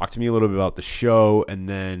 So talk to me a little bit about the show. And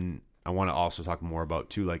then I want to also talk more about,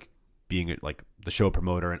 too, like being like the show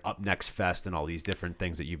promoter and Up Next Fest and all these different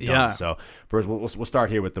things that you've done. Yeah. So first, we'll start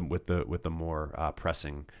here with the more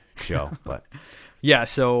pressing show. But yeah,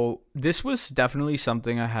 so this was definitely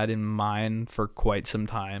something I had in mind for quite some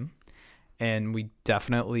time, and we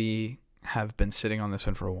definitely have been sitting on this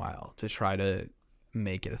one for a while to try to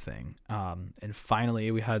make it a thing. And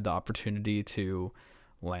finally, we had the opportunity to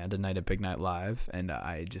land a night at Big Night Live, and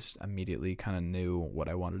I just immediately kind of knew what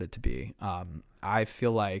I wanted it to be. I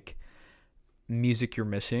feel like Music You're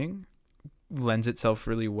Missing lends itself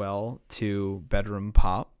really well to bedroom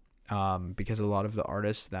pop, because a lot of the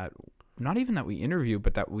artists that not even that we interview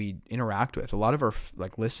but that we interact with, a lot of our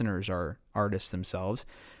like listeners are artists themselves,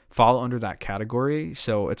 fall under that category.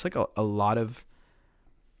 So it's like a lot of,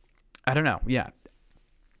 I don't know, yeah.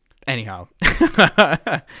 Anyhow,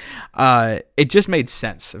 it just made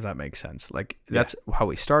sense, if that makes sense. Like that's how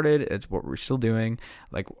we started. It's what we're still doing.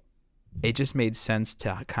 Like it just made sense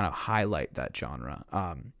to kind of highlight that genre.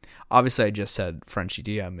 Obviously, I just said French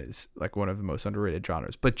EDM is like one of the most underrated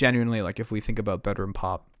genres, but genuinely, like if we think about bedroom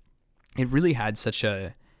pop, it really had such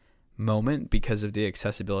a moment because of the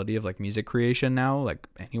accessibility of like music creation now. Like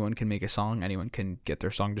anyone can make a song, anyone can get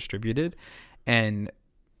their song distributed, and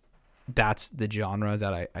that's the genre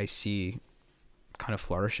that I see kind of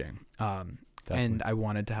flourishing. And I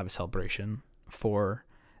wanted to have a celebration for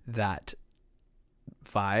that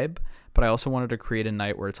vibe, but I also wanted to create a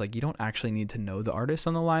night where it's like you don't actually need to know the artists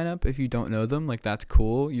on the lineup. If you don't know them, like that's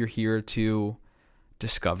cool. You're here to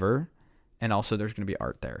discover, and also there's going to be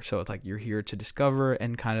art there. So it's like you're here to discover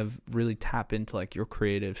and kind of really tap into like your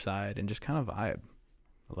creative side and just kind of vibe.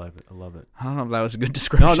 I love it. I don't know if that was a good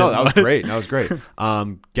description. No, that was great. That was great.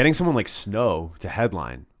 Getting someone like Snow to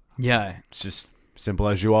headline. Yeah. It's just simple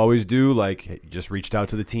as you always do. Like, you just reached out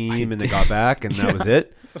to the team and they got back, and that was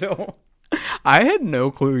it. So I had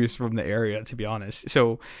no clue he was from the area, to be honest.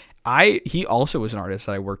 So he also was an artist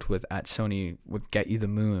that I worked with at Sony with Get You the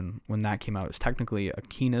Moon when that came out. It's technically a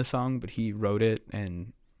Kina song, but he wrote it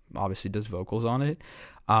and obviously does vocals on it.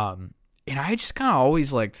 And I just kind of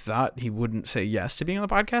always like thought he wouldn't say yes to being on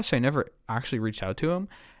the podcast, so I never actually reached out to him.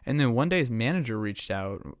 And then one day his manager reached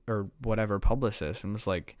out, or whatever, publicist, and was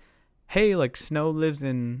like, hey, like Snow lives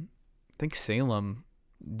in, I think, Salem.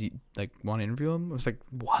 Do you, like, want to interview him? I was like,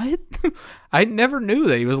 what? I never knew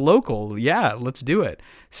that he was local. Yeah, let's do it.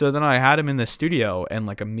 So then I had him in the studio, and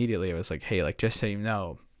like immediately I was like, hey, like, just so you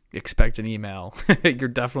know, expect an email. You're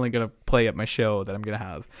definitely going to play at my show that I'm going to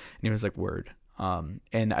have. And he was like, word. And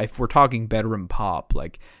if we're talking bedroom pop,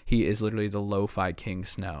 like, he is literally the lo-fi king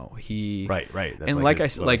Snow. Right. That's and like I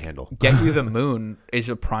said, like, handle. Get You the Moon is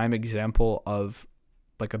a prime example of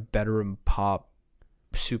like a bedroom pop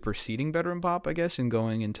superseding bedroom pop, I guess, and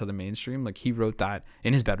going into the mainstream. Like, he wrote that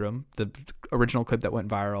in his bedroom. The original clip that went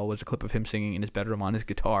viral was a clip of him singing in his bedroom on his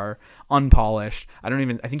guitar, unpolished. I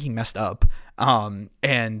think he messed up.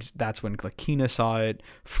 And that's when like Kina saw it,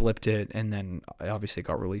 flipped it, and then obviously it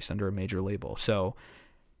got released under a major label. So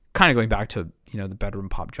kind of going back to, you know, the bedroom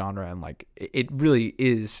pop genre, and like it really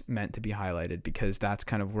is meant to be highlighted because that's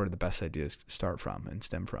kind of where the best ideas start from and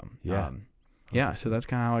stem from. Yeah. So that's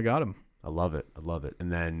kind of how I got him. I love it.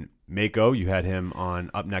 And then Mako, you had him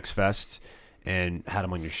on Up Next Fest and had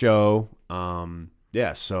him on your show.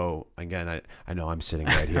 Yeah. So again, I know I'm sitting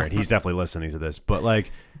right here and he's definitely listening to this, but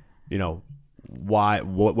like, you know, what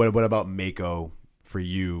about Mako for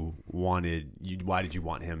you? Why did you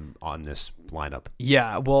want him on this lineup?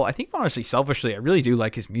 Yeah. Well, I think honestly, selfishly, I really do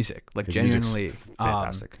like his music. Like, his genuinely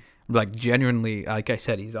fantastic. Like, genuinely, like I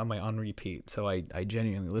said, he's on my on repeat. So I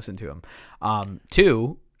genuinely listen to him.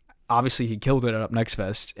 Two, obviously he killed it at Up Next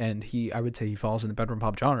Fest, and I would say he falls in the bedroom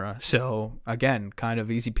pop genre. So again, kind of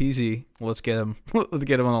easy peasy. Let's get him on the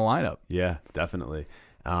lineup. Yeah, definitely.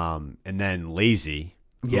 And then Lazy.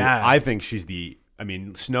 Yeah, I think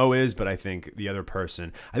Snow is, but I think the other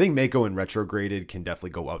person, I think Mako and Retrograded can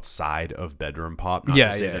definitely go outside of bedroom pop. Not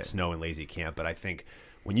to say that Snow and Lazy can't, but I think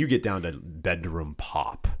when you get down to bedroom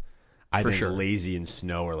pop, I think Lazy and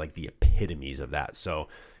Snow are like the epitomes of that. So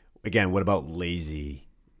again, what about Lazy?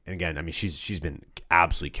 And again, I mean, she's been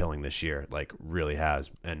absolutely killing this year, like really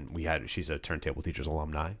has. And she's a Turntable Teachers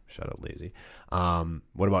alumni. Shout out Lazy.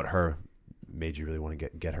 What about her made you really want to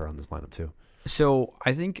get her on this lineup too? So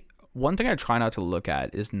I think one thing I try not to look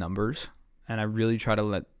at is numbers, and I really try to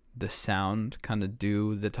let the sound kind of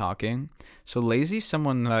do the talking. So Lazy's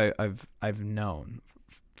someone that I've known.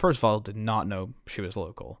 First of all, did not know she was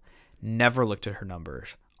local. Never looked at her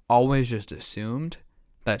numbers. Always just assumed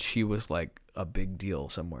that she was like a big deal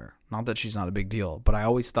somewhere. Not that she's not a big deal, but I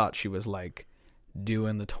always thought she was like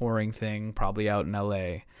doing the touring thing, probably out in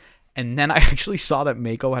LA. And then I actually saw that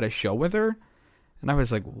Mako had a show with her, and I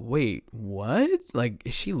was like, wait, what? Like,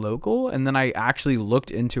 is she local? And then I actually looked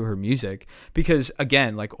into her music because,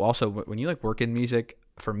 again, like, also when you like work in music,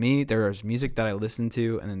 for me, there's music that I listen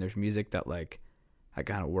to, and then there's music that like I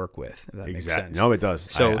kind of work with, if that makes sense. No, it does.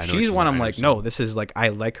 So she's one I'm like, no, this is like, I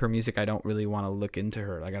like her music. I don't really want to look into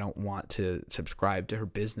her. Like, I don't want to subscribe to her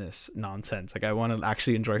business nonsense. Like, I want to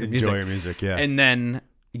actually enjoy her music. Enjoy her music, yeah. And then,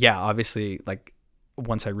 yeah, obviously, like,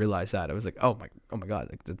 once I realized that, I was like, oh my God,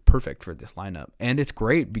 like, that's perfect for this lineup. And it's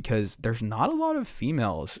great because there's not a lot of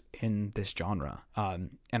females in this genre. And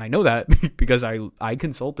I know that because I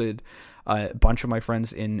consulted a bunch of my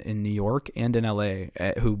friends in New York and in LA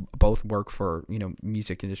who both work for, you know,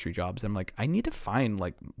 music industry jobs. I'm like, I need to find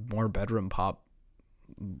like more bedroom pop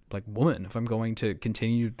like woman if I'm going to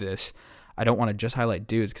continue this. I don't want to just highlight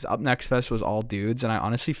dudes because Up Next Fest was all dudes, and I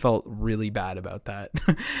honestly felt really bad about that.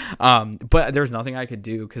 But there's nothing I could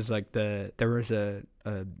do because like there was a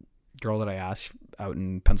girl that I asked out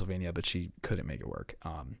in Pennsylvania, but she couldn't make it work.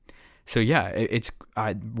 So yeah,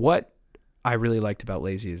 what I really liked about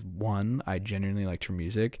Lazy is, one, I genuinely liked her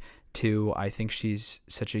music. Two, I think she's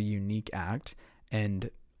such a unique act and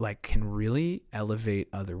like can really elevate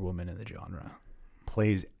other women in the genre.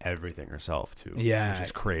 Plays everything herself too, yeah, which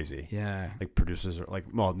is crazy. Yeah, like produces like,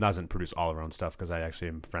 well, doesn't produce all her own stuff because I actually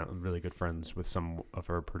am really good friends with some of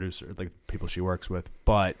her producers, like people she works with.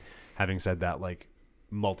 But having said that, like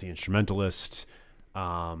multi-instrumentalist,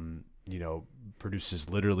 you know, produces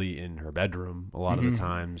literally in her bedroom a lot of the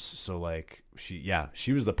times. So like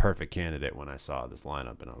she was the perfect candidate when I saw this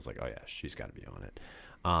lineup, and I was like, oh yeah, she's got to be on it.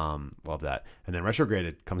 Love that. And then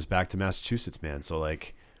Retrograded comes back to Massachusetts, man. So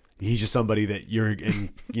like, he's just somebody that you're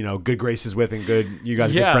in, good graces with and you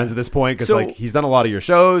guys are good friends at this point because like he's done a lot of your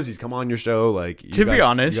shows. He's come on your show. Like be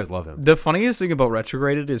honest, you guys love him. The funniest thing about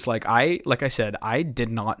Retrograded is like I said, I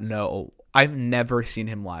did not know. I've never seen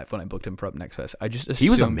him live when I booked him for Up Next Fest. I just assumed he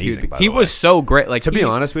was amazing. He was so great. Like to be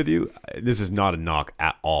honest with you, this is not a knock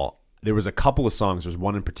at all. There was a couple of songs. There's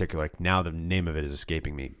one in particular. Like now the name of it is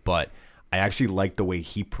escaping me, but I actually liked the way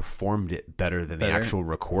he performed it better than the actual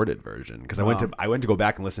recorded version. Because I went to go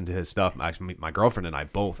back and listen to his stuff. Actually, my girlfriend and I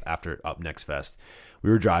both, after Up Next Fest, we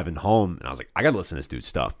were driving home, and I was like, I got to listen to this dude's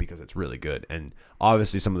stuff because it's really good. And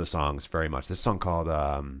obviously, some of the songs very much. This song called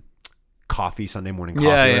Coffee, Sunday Morning Coffee.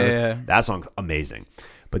 Yeah. That song's amazing.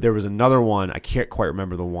 But there was another one. I can't quite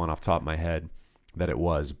remember the one off the top of my head that it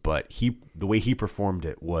was, but the way he performed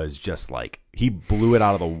it was just like he blew it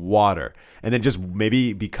out of the water. And then just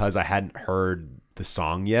maybe because I hadn't heard the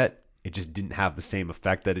song yet, it just didn't have the same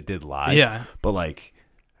effect that it did live. Yeah, but like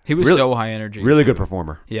he was so high energy, really good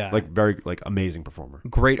performer. Yeah, like very like amazing performer,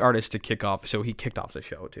 great artist to kick off. So he kicked off the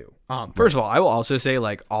show too. First of all, I will also say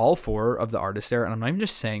like all four of the artists there, and I'm not even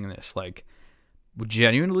just saying this, like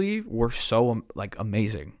genuinely were so like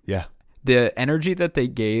amazing. Yeah. The energy that they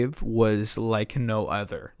gave was like no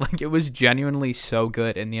other. Like it was genuinely so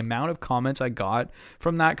good. And the amount of comments I got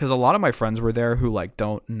from that, because a lot of my friends were there who like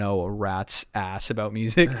don't know a rat's ass about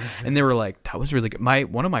music. And they were like, that was really good.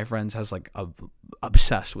 One of my friends has like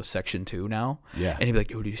obsessed with Section 2 now. Yeah. And he'd be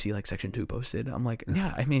like, oh, do you see like Section 2 posted? I'm like,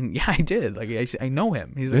 yeah, I mean, yeah, I did. Like I know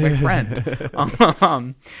him. He's like my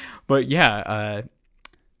friend. But yeah,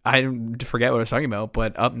 I forget what I was talking about,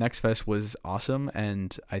 but Up Next Fest was awesome,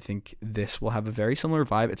 and I think this will have a very similar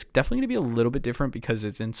vibe. It's definitely going to be a little bit different because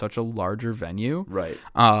it's in such a larger venue. Right.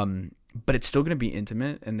 But it's still going to be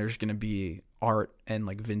intimate, and there's going to be art and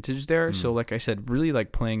like vintage there. So like I said, really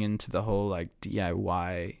like playing into the whole like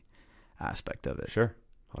DIY aspect of it. Sure.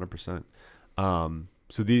 100%.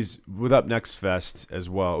 So these with Up Next Fest as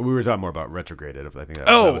well. We were talking more about Retrograded. I think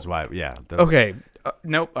that was why. Yeah. Okay.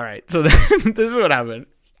 Nope. All right. So this is what happened.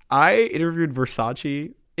 I interviewed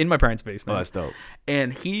Versace in my parents' basement. Oh, that's dope.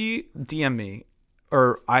 And he DM'd me,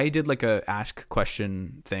 or I did like a ask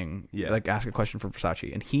question thing. Yeah. Like ask a question for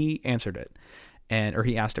Versace, and he answered it. Or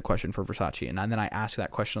he asked a question for Versace, and then I asked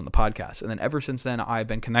that question on the podcast. And then ever since then, I've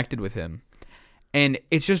been connected with him. And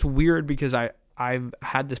it's just weird because I've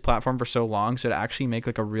had this platform for so long, so to actually make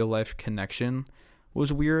like a real life connection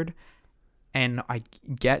was weird. And I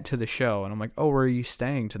get to the show, and I'm like, oh, where are you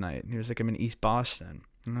staying tonight? And he was like, I'm in East Boston.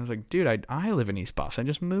 And I was like, dude, I live in East Boston. I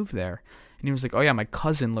just moved there. And he was like, oh, yeah, my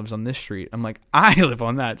cousin lives on this street. I'm like, I live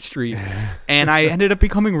on that street. And I ended up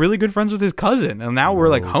becoming really good friends with his cousin. And now we're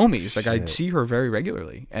like homies. Like I see her very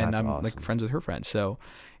regularly. And I'm awesome. Like friends with her friends. So,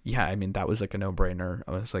 yeah, I mean, that was like a no-brainer.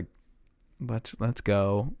 I was like, let's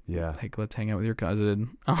go. Yeah. Like, let's hang out with your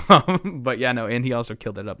cousin. But yeah, no, and he also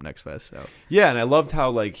killed it Up Next Fest. So yeah, and I loved how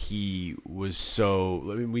like he was so.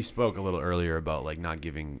 I mean, we spoke a little earlier about like not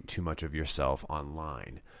giving too much of yourself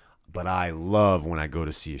online, but I love when I go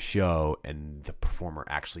to see a show and the performer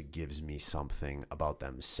actually gives me something about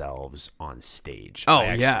themselves on stage.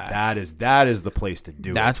 Yeah, that is the place to do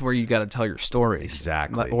it. That's where you got to tell your stories.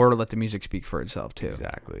 Exactly, or let the music speak for itself too.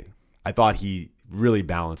 Exactly. I thought he really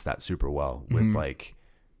balanced that super well with like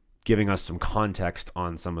giving us some context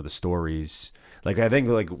on some of the stories. Like I think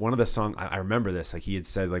like one of the songs, I remember this, like he had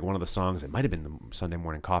said like one of the songs, it might have been the Sunday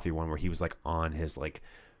Morning Coffee one where he was like on his like,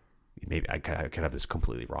 maybe I could have this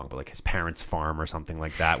completely wrong, but like his parents' farm or something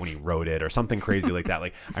like that when he wrote it or something crazy like that.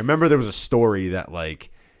 Like I remember there was a story that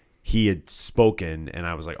like he had spoken and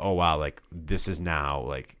I was like, oh wow, like this is now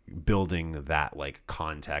like building that like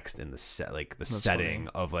context in the set, like the That's setting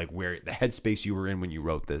funny. Of like where the headspace you were in when you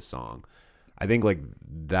wrote this song. I think like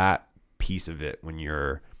that piece of it when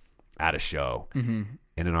you're at a show and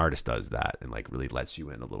an artist does that and like really lets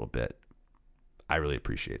you in a little bit. I really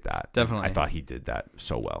appreciate that. Definitely. I thought he did that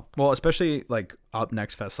so well. Well, especially like Up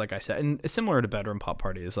Next Fest, like I said, and it's similar to Bedroom Pop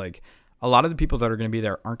Party is like a lot of the people that are going to be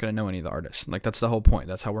there aren't going to know any of the artists. Like that's the whole point.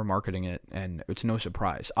 That's how we're marketing it, and it's no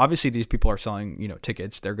surprise. Obviously, these people are selling,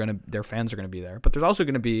 tickets. Their fans are going to be there, but there's also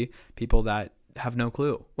going to be people that have no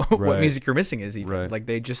clue what music you're missing is even. Like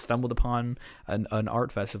they just stumbled upon an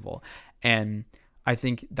art festival, and I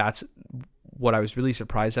think that's what I was really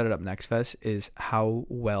surprised at Up Next Fest is how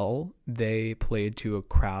well they played to a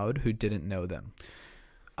crowd who didn't know them.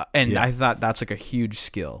 And I thought that's like a huge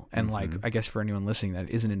skill. And like, I guess for anyone listening that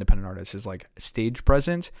is an independent artist is like stage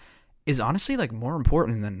presence is honestly like more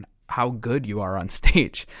important than how good you are on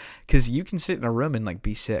stage. Cause you can sit in a room and like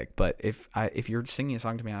be sick. But if you're singing a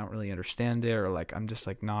song to me, I don't really understand it, or like, I'm just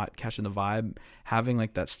like not catching the vibe, having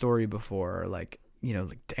like that story before, or like,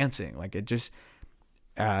 like dancing, like it just,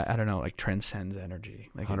 I don't know, like transcends energy.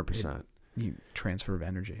 Like 100%. You transfer of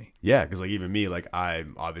energy. Yeah, because like even me, like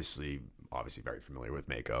I'm obviously very familiar with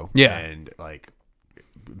Mako. Yeah. And like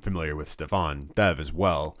familiar with Stefan Bev as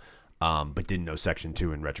well. But didn't know Section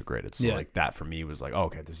 2 and Retrograded. So like that for me was like, oh,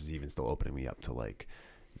 okay, this is even still opening me up to like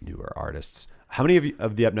newer artists. How many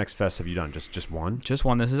of the Up Next Fest have you done? Just one? Just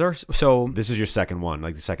one. This is your second one,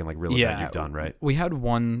 like the second like real event you've done, right? We had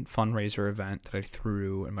one fundraiser event that I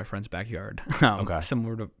threw in my friend's backyard.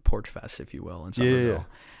 Similar to Porch Fest, if you will, in Somerville.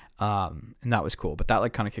 And that was cool. But that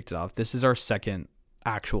like kind of kicked it off. This is our second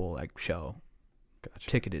actual like show. Gotcha.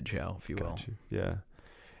 Ticketed show, if you will. Yeah.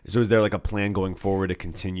 So is there like a plan going forward to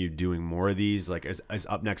continue doing more of these? Like is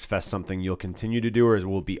Up Next Fest something you'll continue to do, or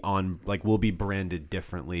will be branded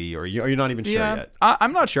differently, or you're not even sure yet?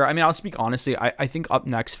 I'm not sure. I mean, I'll speak honestly. I think Up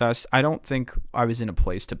Next Fest, I don't think I was in a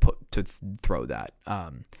place to throw that.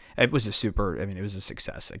 It was it was a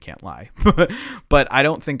success. I can't lie. But I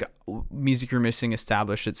don't think Music You're Missing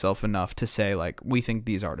established itself enough to say like, we think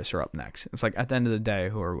these artists are up next. It's like, at the end of the day,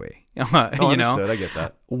 who are we? Understood. I get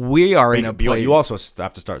that. We are in a place. You also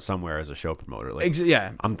have to start somewhere as a show promoter. Like,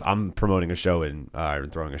 yeah. I'm promoting a show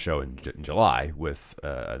throwing a show in July with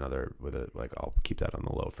I'll keep that on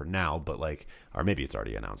the low for now, but like, or maybe it's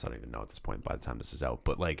already announced. I don't even know at this point by the time this is out,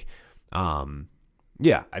 but like,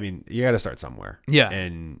 yeah, I mean, you got to start somewhere. Yeah.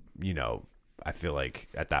 And, I feel like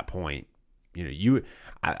at that point,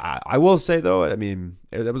 I will say though, I mean,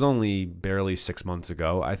 that was only barely 6 months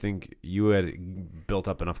ago. I think you had built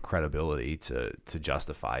up enough credibility to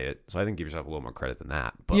justify it. So I think give yourself a little more credit than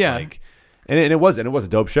that. But like, and it was a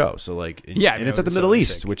dope show. So like, and it's at the Middle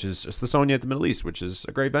East, which is Smithsonian at the Middle East, which is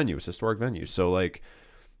a great venue. It's a historic venue. So like,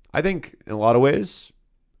 I think in a lot of ways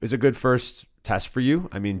it's a good first test for you.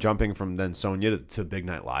 I mean, jumping from then Sonia to Big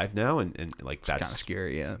Night Live now, and like that's kind of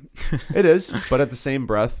scary. Yeah, it is. But at the same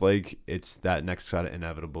breath, like it's that next kind of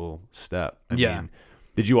inevitable step. I mean,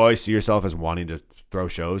 did you always see yourself as wanting to throw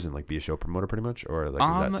shows and like be a show promoter pretty much, or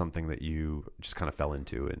like is that something that you just kind of fell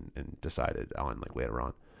into and decided on like later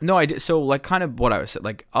on? No, I did. So like kind of what I was saying,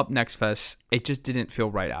 like Up Next Fest, it just didn't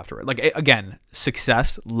feel right after it. Like again,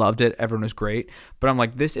 success, loved it, everyone was great, but I'm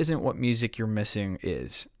like, this isn't what Music You're Missing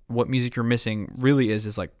is. What Music You're Missing really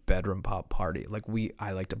is like bedroom pop party. Like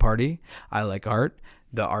I like to party. I like art.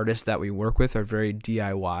 The artists that we work with are very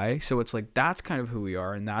DIY. So it's like, that's kind of who we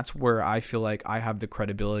are. And that's where I feel like I have the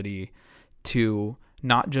credibility to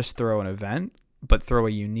not just throw an event, but throw a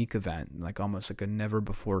unique event, like almost like a never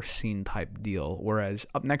before seen type deal. Whereas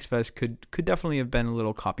Up Next Fest could definitely have been a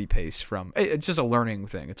little copy paste from, it's just a learning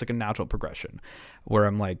thing. It's like a natural progression where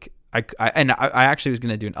I'm like, I actually was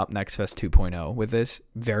going to do an Up Next Fest 2.0 with this,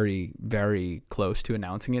 very, very close to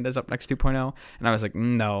announcing it as Up Next 2.0. And I was like,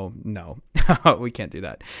 no, we can't do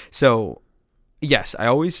that. So yes, I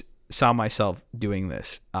always saw myself doing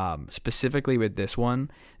this. Specifically with this one,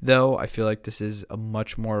 though, I feel like this is a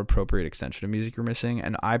much more appropriate extension of Music You're Missing.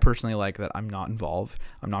 And I personally like that I'm not involved.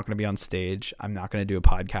 I'm not going to be on stage. I'm not going to do a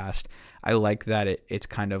podcast. I like that it's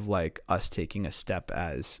kind of like us taking a step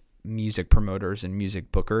as music promoters and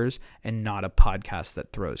music bookers and not a podcast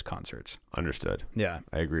that throws concerts. Understood. Yeah.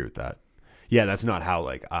 I agree with that. Yeah, that's not how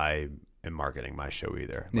like I am marketing my show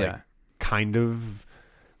either. Like, kind of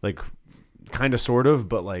sort of,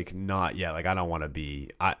 but like not like I don't want to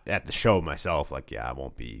be at the show myself. Like I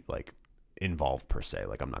won't be like involved per se.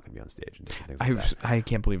 Like I'm not going to be on stage and different things like that. I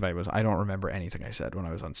can't believe I don't remember anything I said when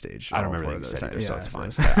I was on stage. I don't remember anything you said either, so it's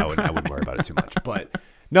fine. I wouldn't worry about it too much. But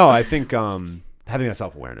no, I think having that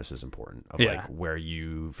self-awareness is important of like where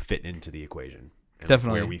you fit into the equation. And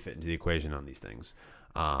definitely where we fit into the equation on these things.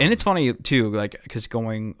 And it's funny too, like, because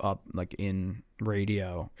going up like in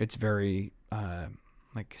radio, it's very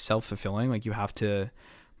like self-fulfilling. Like you have to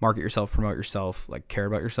market yourself, promote yourself, like care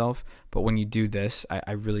about yourself. But when you do this,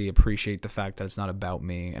 I really appreciate the fact that it's not about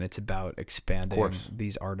me and it's about expanding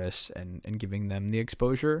these artists and giving them the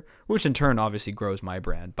exposure, which in turn obviously grows my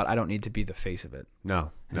brand. But I don't need to be the face of it.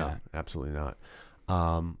 No, absolutely not.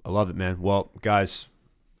 I love it, man. Well, guys,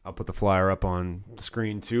 I'll put the flyer up on the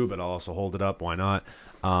screen too, but I'll also hold it up. Why not?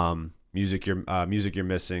 Music You're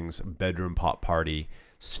Missing's Bedroom Pop Party,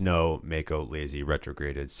 Snow, Mako, Lazy,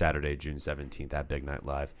 Retrograded, Saturday, June 17th at Big Night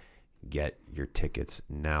Live. Get your tickets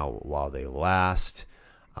now while they last.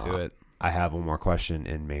 Do it. I have one more question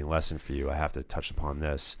in main lesson for you. I have to touch upon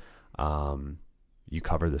this. You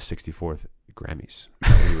covered the 64th Grammys.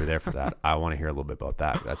 You were there for that. I want to hear a little bit about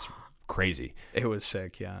that. That's crazy. It was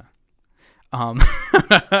sick, yeah. And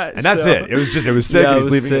that's it. It was sick. Yeah, He's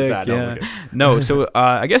leaving it at that. Yeah. No, so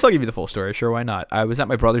I guess I'll give you the full story. Sure, why not? I was at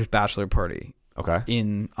my brother's bachelor party. Okay.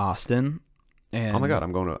 In Austin, And oh my god,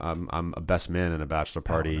 I'm a best man in a bachelor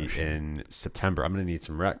party in September. I'm gonna need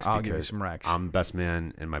some recs. I'll give you some recs. I'm best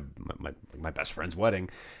man in my best friend's wedding,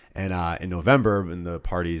 and in November, and the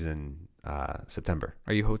party's in September.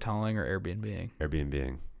 Are you hoteling or Airbnb-ing?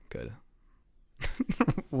 Airbnb-ing. Good.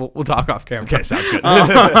 we'll talk off camera. Okay, sounds good.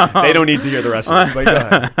 They don't need to hear the rest of this. But go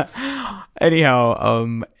ahead.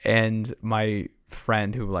 Anyhow, and my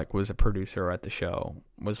friend who like was a producer at the show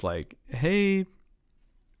was like, "Hey,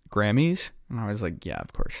 Grammys?" And I was like, "Yeah,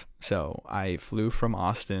 of course." So I flew from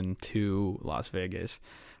Austin to Las Vegas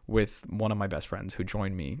with one of my best friends who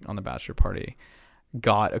joined me on the bachelor party.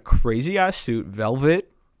 Got a crazy ass suit, velvet.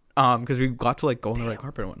 Because we got to like go on the red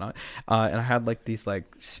carpet and whatnot, and I had like these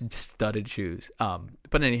like studded shoes.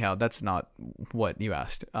 But anyhow, that's not what you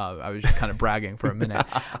asked. I was just kind of bragging for a minute.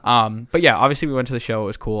 But yeah, obviously we went to the show. It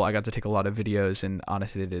was cool. I got to take a lot of videos, and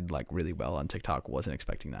honestly, they did like really well on TikTok. Wasn't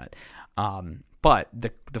expecting that. But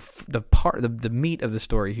the meat of the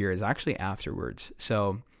story here is actually afterwards.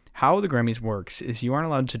 So how the Grammys works is you aren't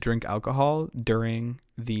allowed to drink alcohol you're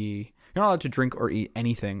not allowed to drink or eat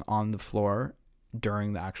anything on the floor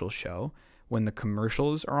during the actual show. When the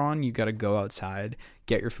commercials are on, you got to go outside,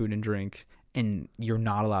 get your food and drink, and you're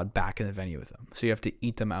not allowed back in the venue with them. So you have to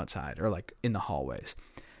eat them outside or like in the hallways.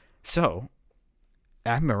 So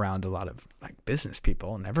I'm around a lot of like business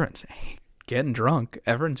people, and everyone's getting drunk,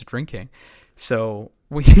 everyone's drinking. So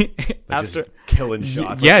we after just killing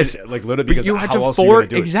shots. Yes, like literally, because you had how to else are you gonna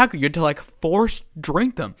do it? Exactly, you had to like force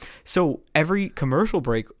drink them. So every commercial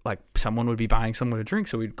break, like someone would be buying someone a drink,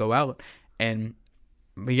 so we'd go out and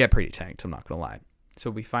we get pretty tanked, I'm not gonna lie.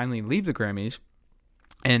 So we finally leave the Grammys,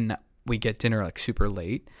 and we get dinner like super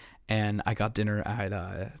late. And I got dinner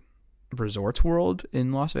at Resorts World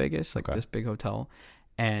in Las Vegas, like this big hotel.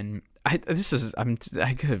 And I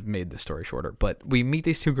could have made the story shorter, but we meet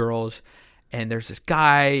these two girls, and there's this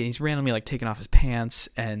guy, and he's randomly like taking off his pants,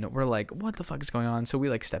 and we're like, what the fuck is going on? So we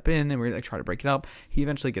like step in, and we like try to break it up. He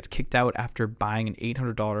eventually gets kicked out after buying an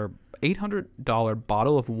 $800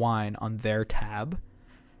 bottle of wine on their tab,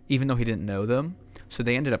 even though he didn't know them. So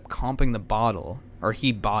they ended up comping the bottle, or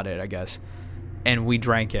he bought it, I guess, and we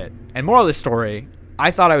drank it. And moral of the story,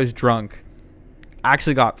 I thought I was drunk. I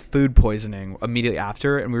actually got food poisoning immediately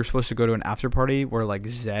after, and we were supposed to go to an after party where like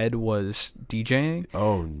Zed was DJing.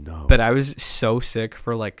 Oh no. But I was so sick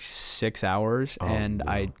for like 6 hours, and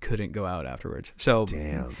I couldn't go out afterwards. So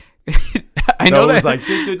damn. I know that. It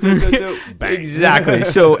was like bang. Exactly.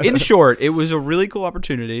 So in short, it was a really cool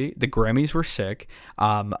opportunity. The Grammys were sick.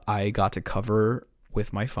 I got to cover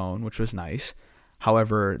with my phone, which was nice.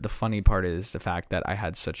 However, the funny part is the fact that I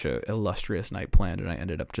had such a illustrious night planned, and I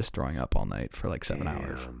ended up just throwing up all night for like 7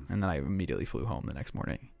 hours, and then I immediately flew home the next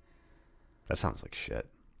morning. That sounds like shit.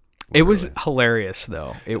 It was hilarious,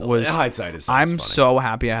 though. It was. Hindsight is. I'm funny. so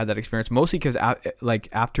happy I had that experience, mostly because like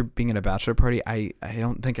after being at a bachelor party, I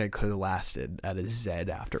don't think I could have lasted at a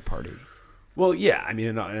Zed after party. Well, yeah, I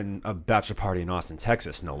mean, in a bachelor party in Austin,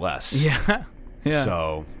 Texas, no less. Yeah.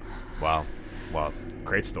 So, wow,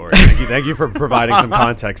 great story. Thank you for providing some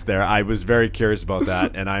context there. I was very curious about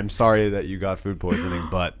that, and I'm sorry that you got food poisoning,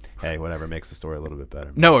 but hey, whatever makes the story a little bit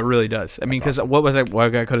better. No, it really does. I mean, because awesome. what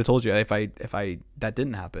I could have told you if I that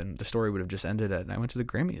didn't happen, the story would have just ended at, and I went to the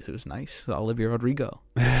Grammys. It was nice, Olivia Rodrigo.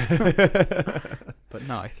 But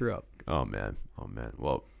no, I threw up. Oh man.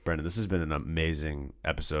 Well, Brendan, this has been an amazing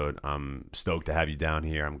episode. I'm stoked to have you down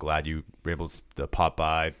here. I'm glad you were able to pop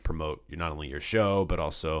by, promote not only your show, but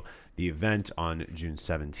also the event on June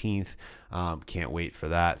 17th. Can't wait for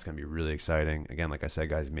that. It's going to be really exciting. Again, like I said,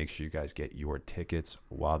 guys, make sure you guys get your tickets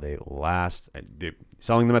while they last. They're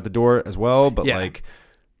selling them at the door as well, but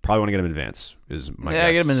probably want to get them in advance is my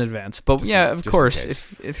guess. Get them in advance. But of course,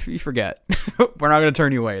 if you forget, we're not going to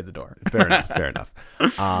turn you away at the door. Fair enough.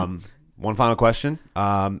 One final question.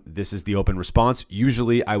 This is the open response.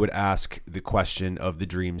 Usually I would ask the question of the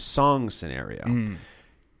dream song scenario.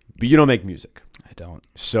 But you don't make music. I don't.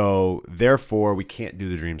 So therefore, we can't do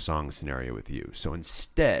the dream song scenario with you. So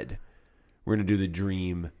instead, we're going to do the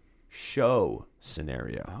dream show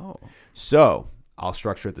scenario. Oh. So I'll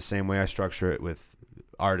structure it the same way I structure it with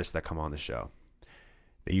artists that come on the show.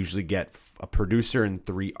 They usually get a producer and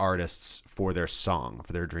 3 artists for their song,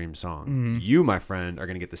 for their dream song. Mm-hmm. You, my friend, are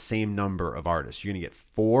going to get the same number of artists. You're going to get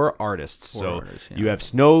 4 artists. You have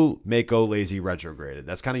Snow, Mako, Lazy, Retrograded.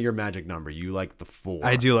 That's kind of your magic number. You like the 4.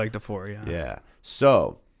 I do like the 4, yeah. Yeah.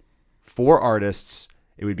 So 4 artists.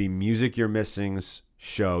 It would be Music You're Missing's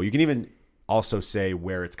show. You can even also say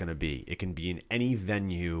where it's going to be. It can be in any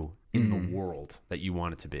venue in the world that you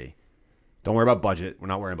want it to be. Don't worry about budget. We're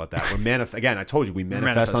not worrying about that. We're again, I told you, we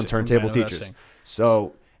manifest on Turntable Teachers.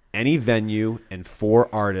 So any venue and 4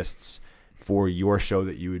 artists for your show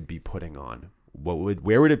that you would be putting on?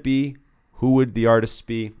 Where would it be? Who would the artists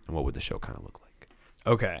be? And what would the show kind of look like?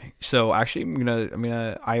 Okay, so actually,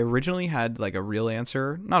 I originally had like a real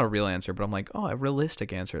answer, not a real answer, but I'm like, a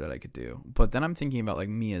realistic answer that I could do. But then I'm thinking about like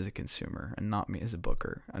me as a consumer and not me as a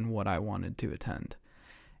booker and what I wanted to attend.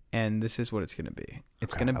 And this is what it's gonna be.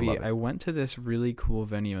 It's gonna be. I went to this really cool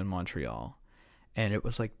venue in Montreal, and it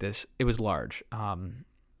was like this. It was large.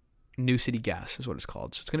 New City Gas is what it's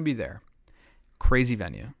called. So it's gonna be there. Crazy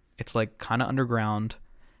venue. It's like kind of underground.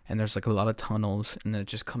 And there's like a lot of tunnels, and then it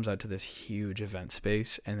just comes out to this huge event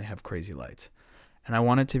space, and they have crazy lights. And I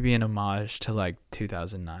want it to be an homage to like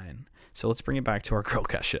 2009. So let's bring it back to our girl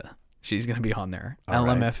Kesha. She's gonna be on there. All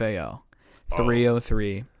LMFAO,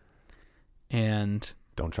 303, and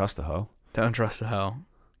Don't Trust the Hoe. Don't Trust the Hoe.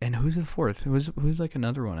 And who's the fourth? Who's like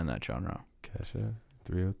another one in that genre? Kesha,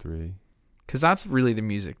 303. Because that's really the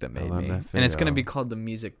music that made me, LMFAO. and it's gonna be called the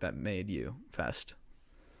Music That Made You Fest.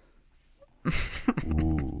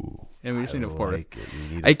 Ooh, and we just need a fourth. Like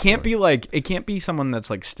it can't be someone that's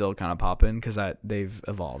like still kind of popping because that they've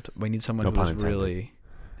evolved. We need someone who's really,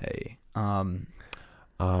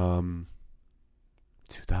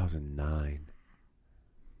 2009.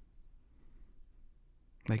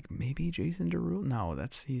 Like maybe Jason Derulo? No,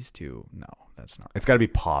 he's too. No, that's not. It's got to be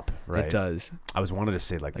pop, right? It does. I was wanted to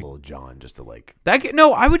say like Lil Jon just to like that.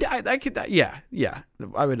 No, I would. Yeah.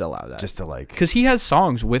 I would allow that just to like because he has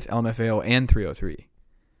songs with LMFAO and 303.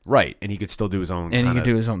 Right, and he could still do his own. And he could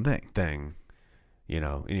do his own thing. You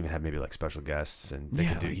know, and even have maybe like special guests, and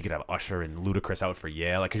he could have Usher and Ludacris out for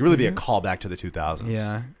like it could really be a callback to the 2000s.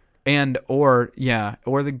 Yeah, and or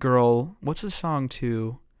the girl. What's the song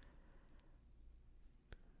to?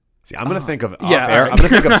 See, I'm gonna think of I'm gonna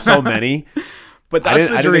think of so many, but that's the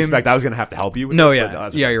dream. I didn't expect I was gonna have to help you with this.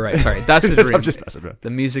 But you're right. Sorry, that's the dream. I'm just messing with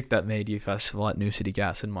the Music That Made You Festival at New City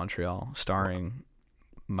Gas in Montreal, starring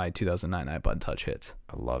my 2009 iPod Touch hits.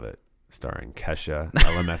 I love it. Starring Kesha,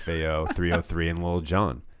 LMFAO, 303, and Lil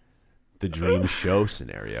Jon. The dream show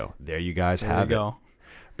scenario. There you guys have it. Go.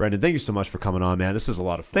 Brendan, thank you so much for coming on, man. This is a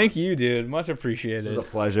lot of fun. Thank you, dude. Much appreciated. This is a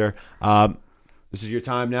pleasure. This is your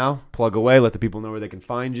time now. Plug away. Let the people know where they can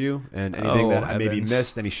find you. And anything that I maybe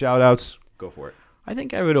missed, any shout-outs, go for it. I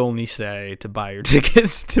think I would only say to buy your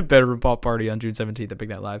tickets to Bedroom Pop Party on June 17th at Big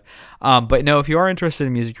Night Live. But no, if you are interested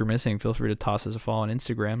in Music You're Missing, feel free to toss us a follow on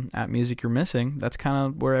Instagram at Music You're Missing. That's kind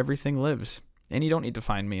of where everything lives. And you don't need to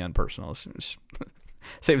find me on personals.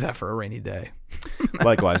 Save that for a rainy day.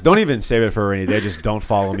 Likewise. Don't even save it for a rainy day. Just don't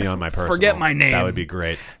follow me on my personal. Forget my name. That would be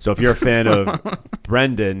great. So if you're a fan of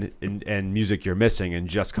Brendan and Music You're Missing and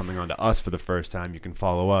just coming on to us for the first time, you can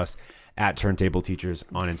follow us at Turntable Teachers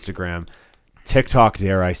on Instagram. TikTok,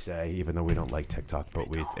 dare I say, even though we don't like TikTok, but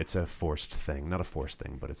it's a forced thing. Not a forced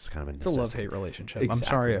thing, but it's kind of a necessity. It's a love-hate relationship. Exactly, I'm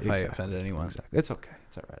sorry if I offended anyone. Exactly. It's okay.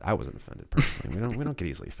 It's all right. I wasn't offended personally. we don't get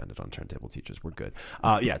easily offended on Turntable Teachers. We're good.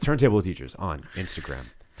 Turntable Teachers on Instagram,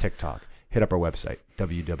 TikTok. Hit up our website,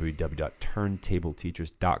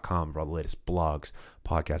 www.turntableteachers.com for all the latest blogs,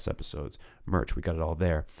 podcast episodes, merch. We got it all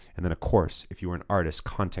there. And then, of course, if you are an artist,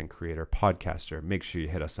 content creator, podcaster, make sure you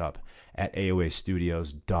hit us up at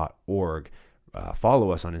aoastudios.org.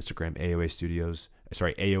 Follow us on Instagram, AOA.studios.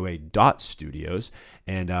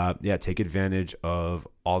 And take advantage of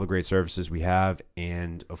all the great services we have.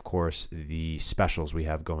 And of course, the specials we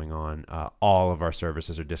have going on. All of our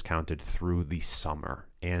services are discounted through the summer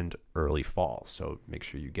and early fall. So make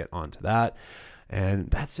sure you get onto that. And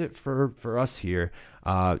that's it for us here.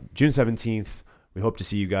 June 17th, we hope to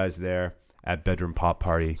see you guys there at Bedroom Pop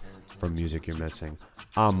Party from Music You're Missing.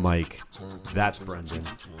 I'm Mike. That's Brendan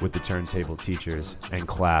with the Turntable Teachers, and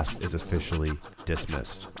class is officially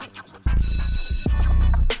dismissed.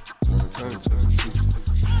 Turn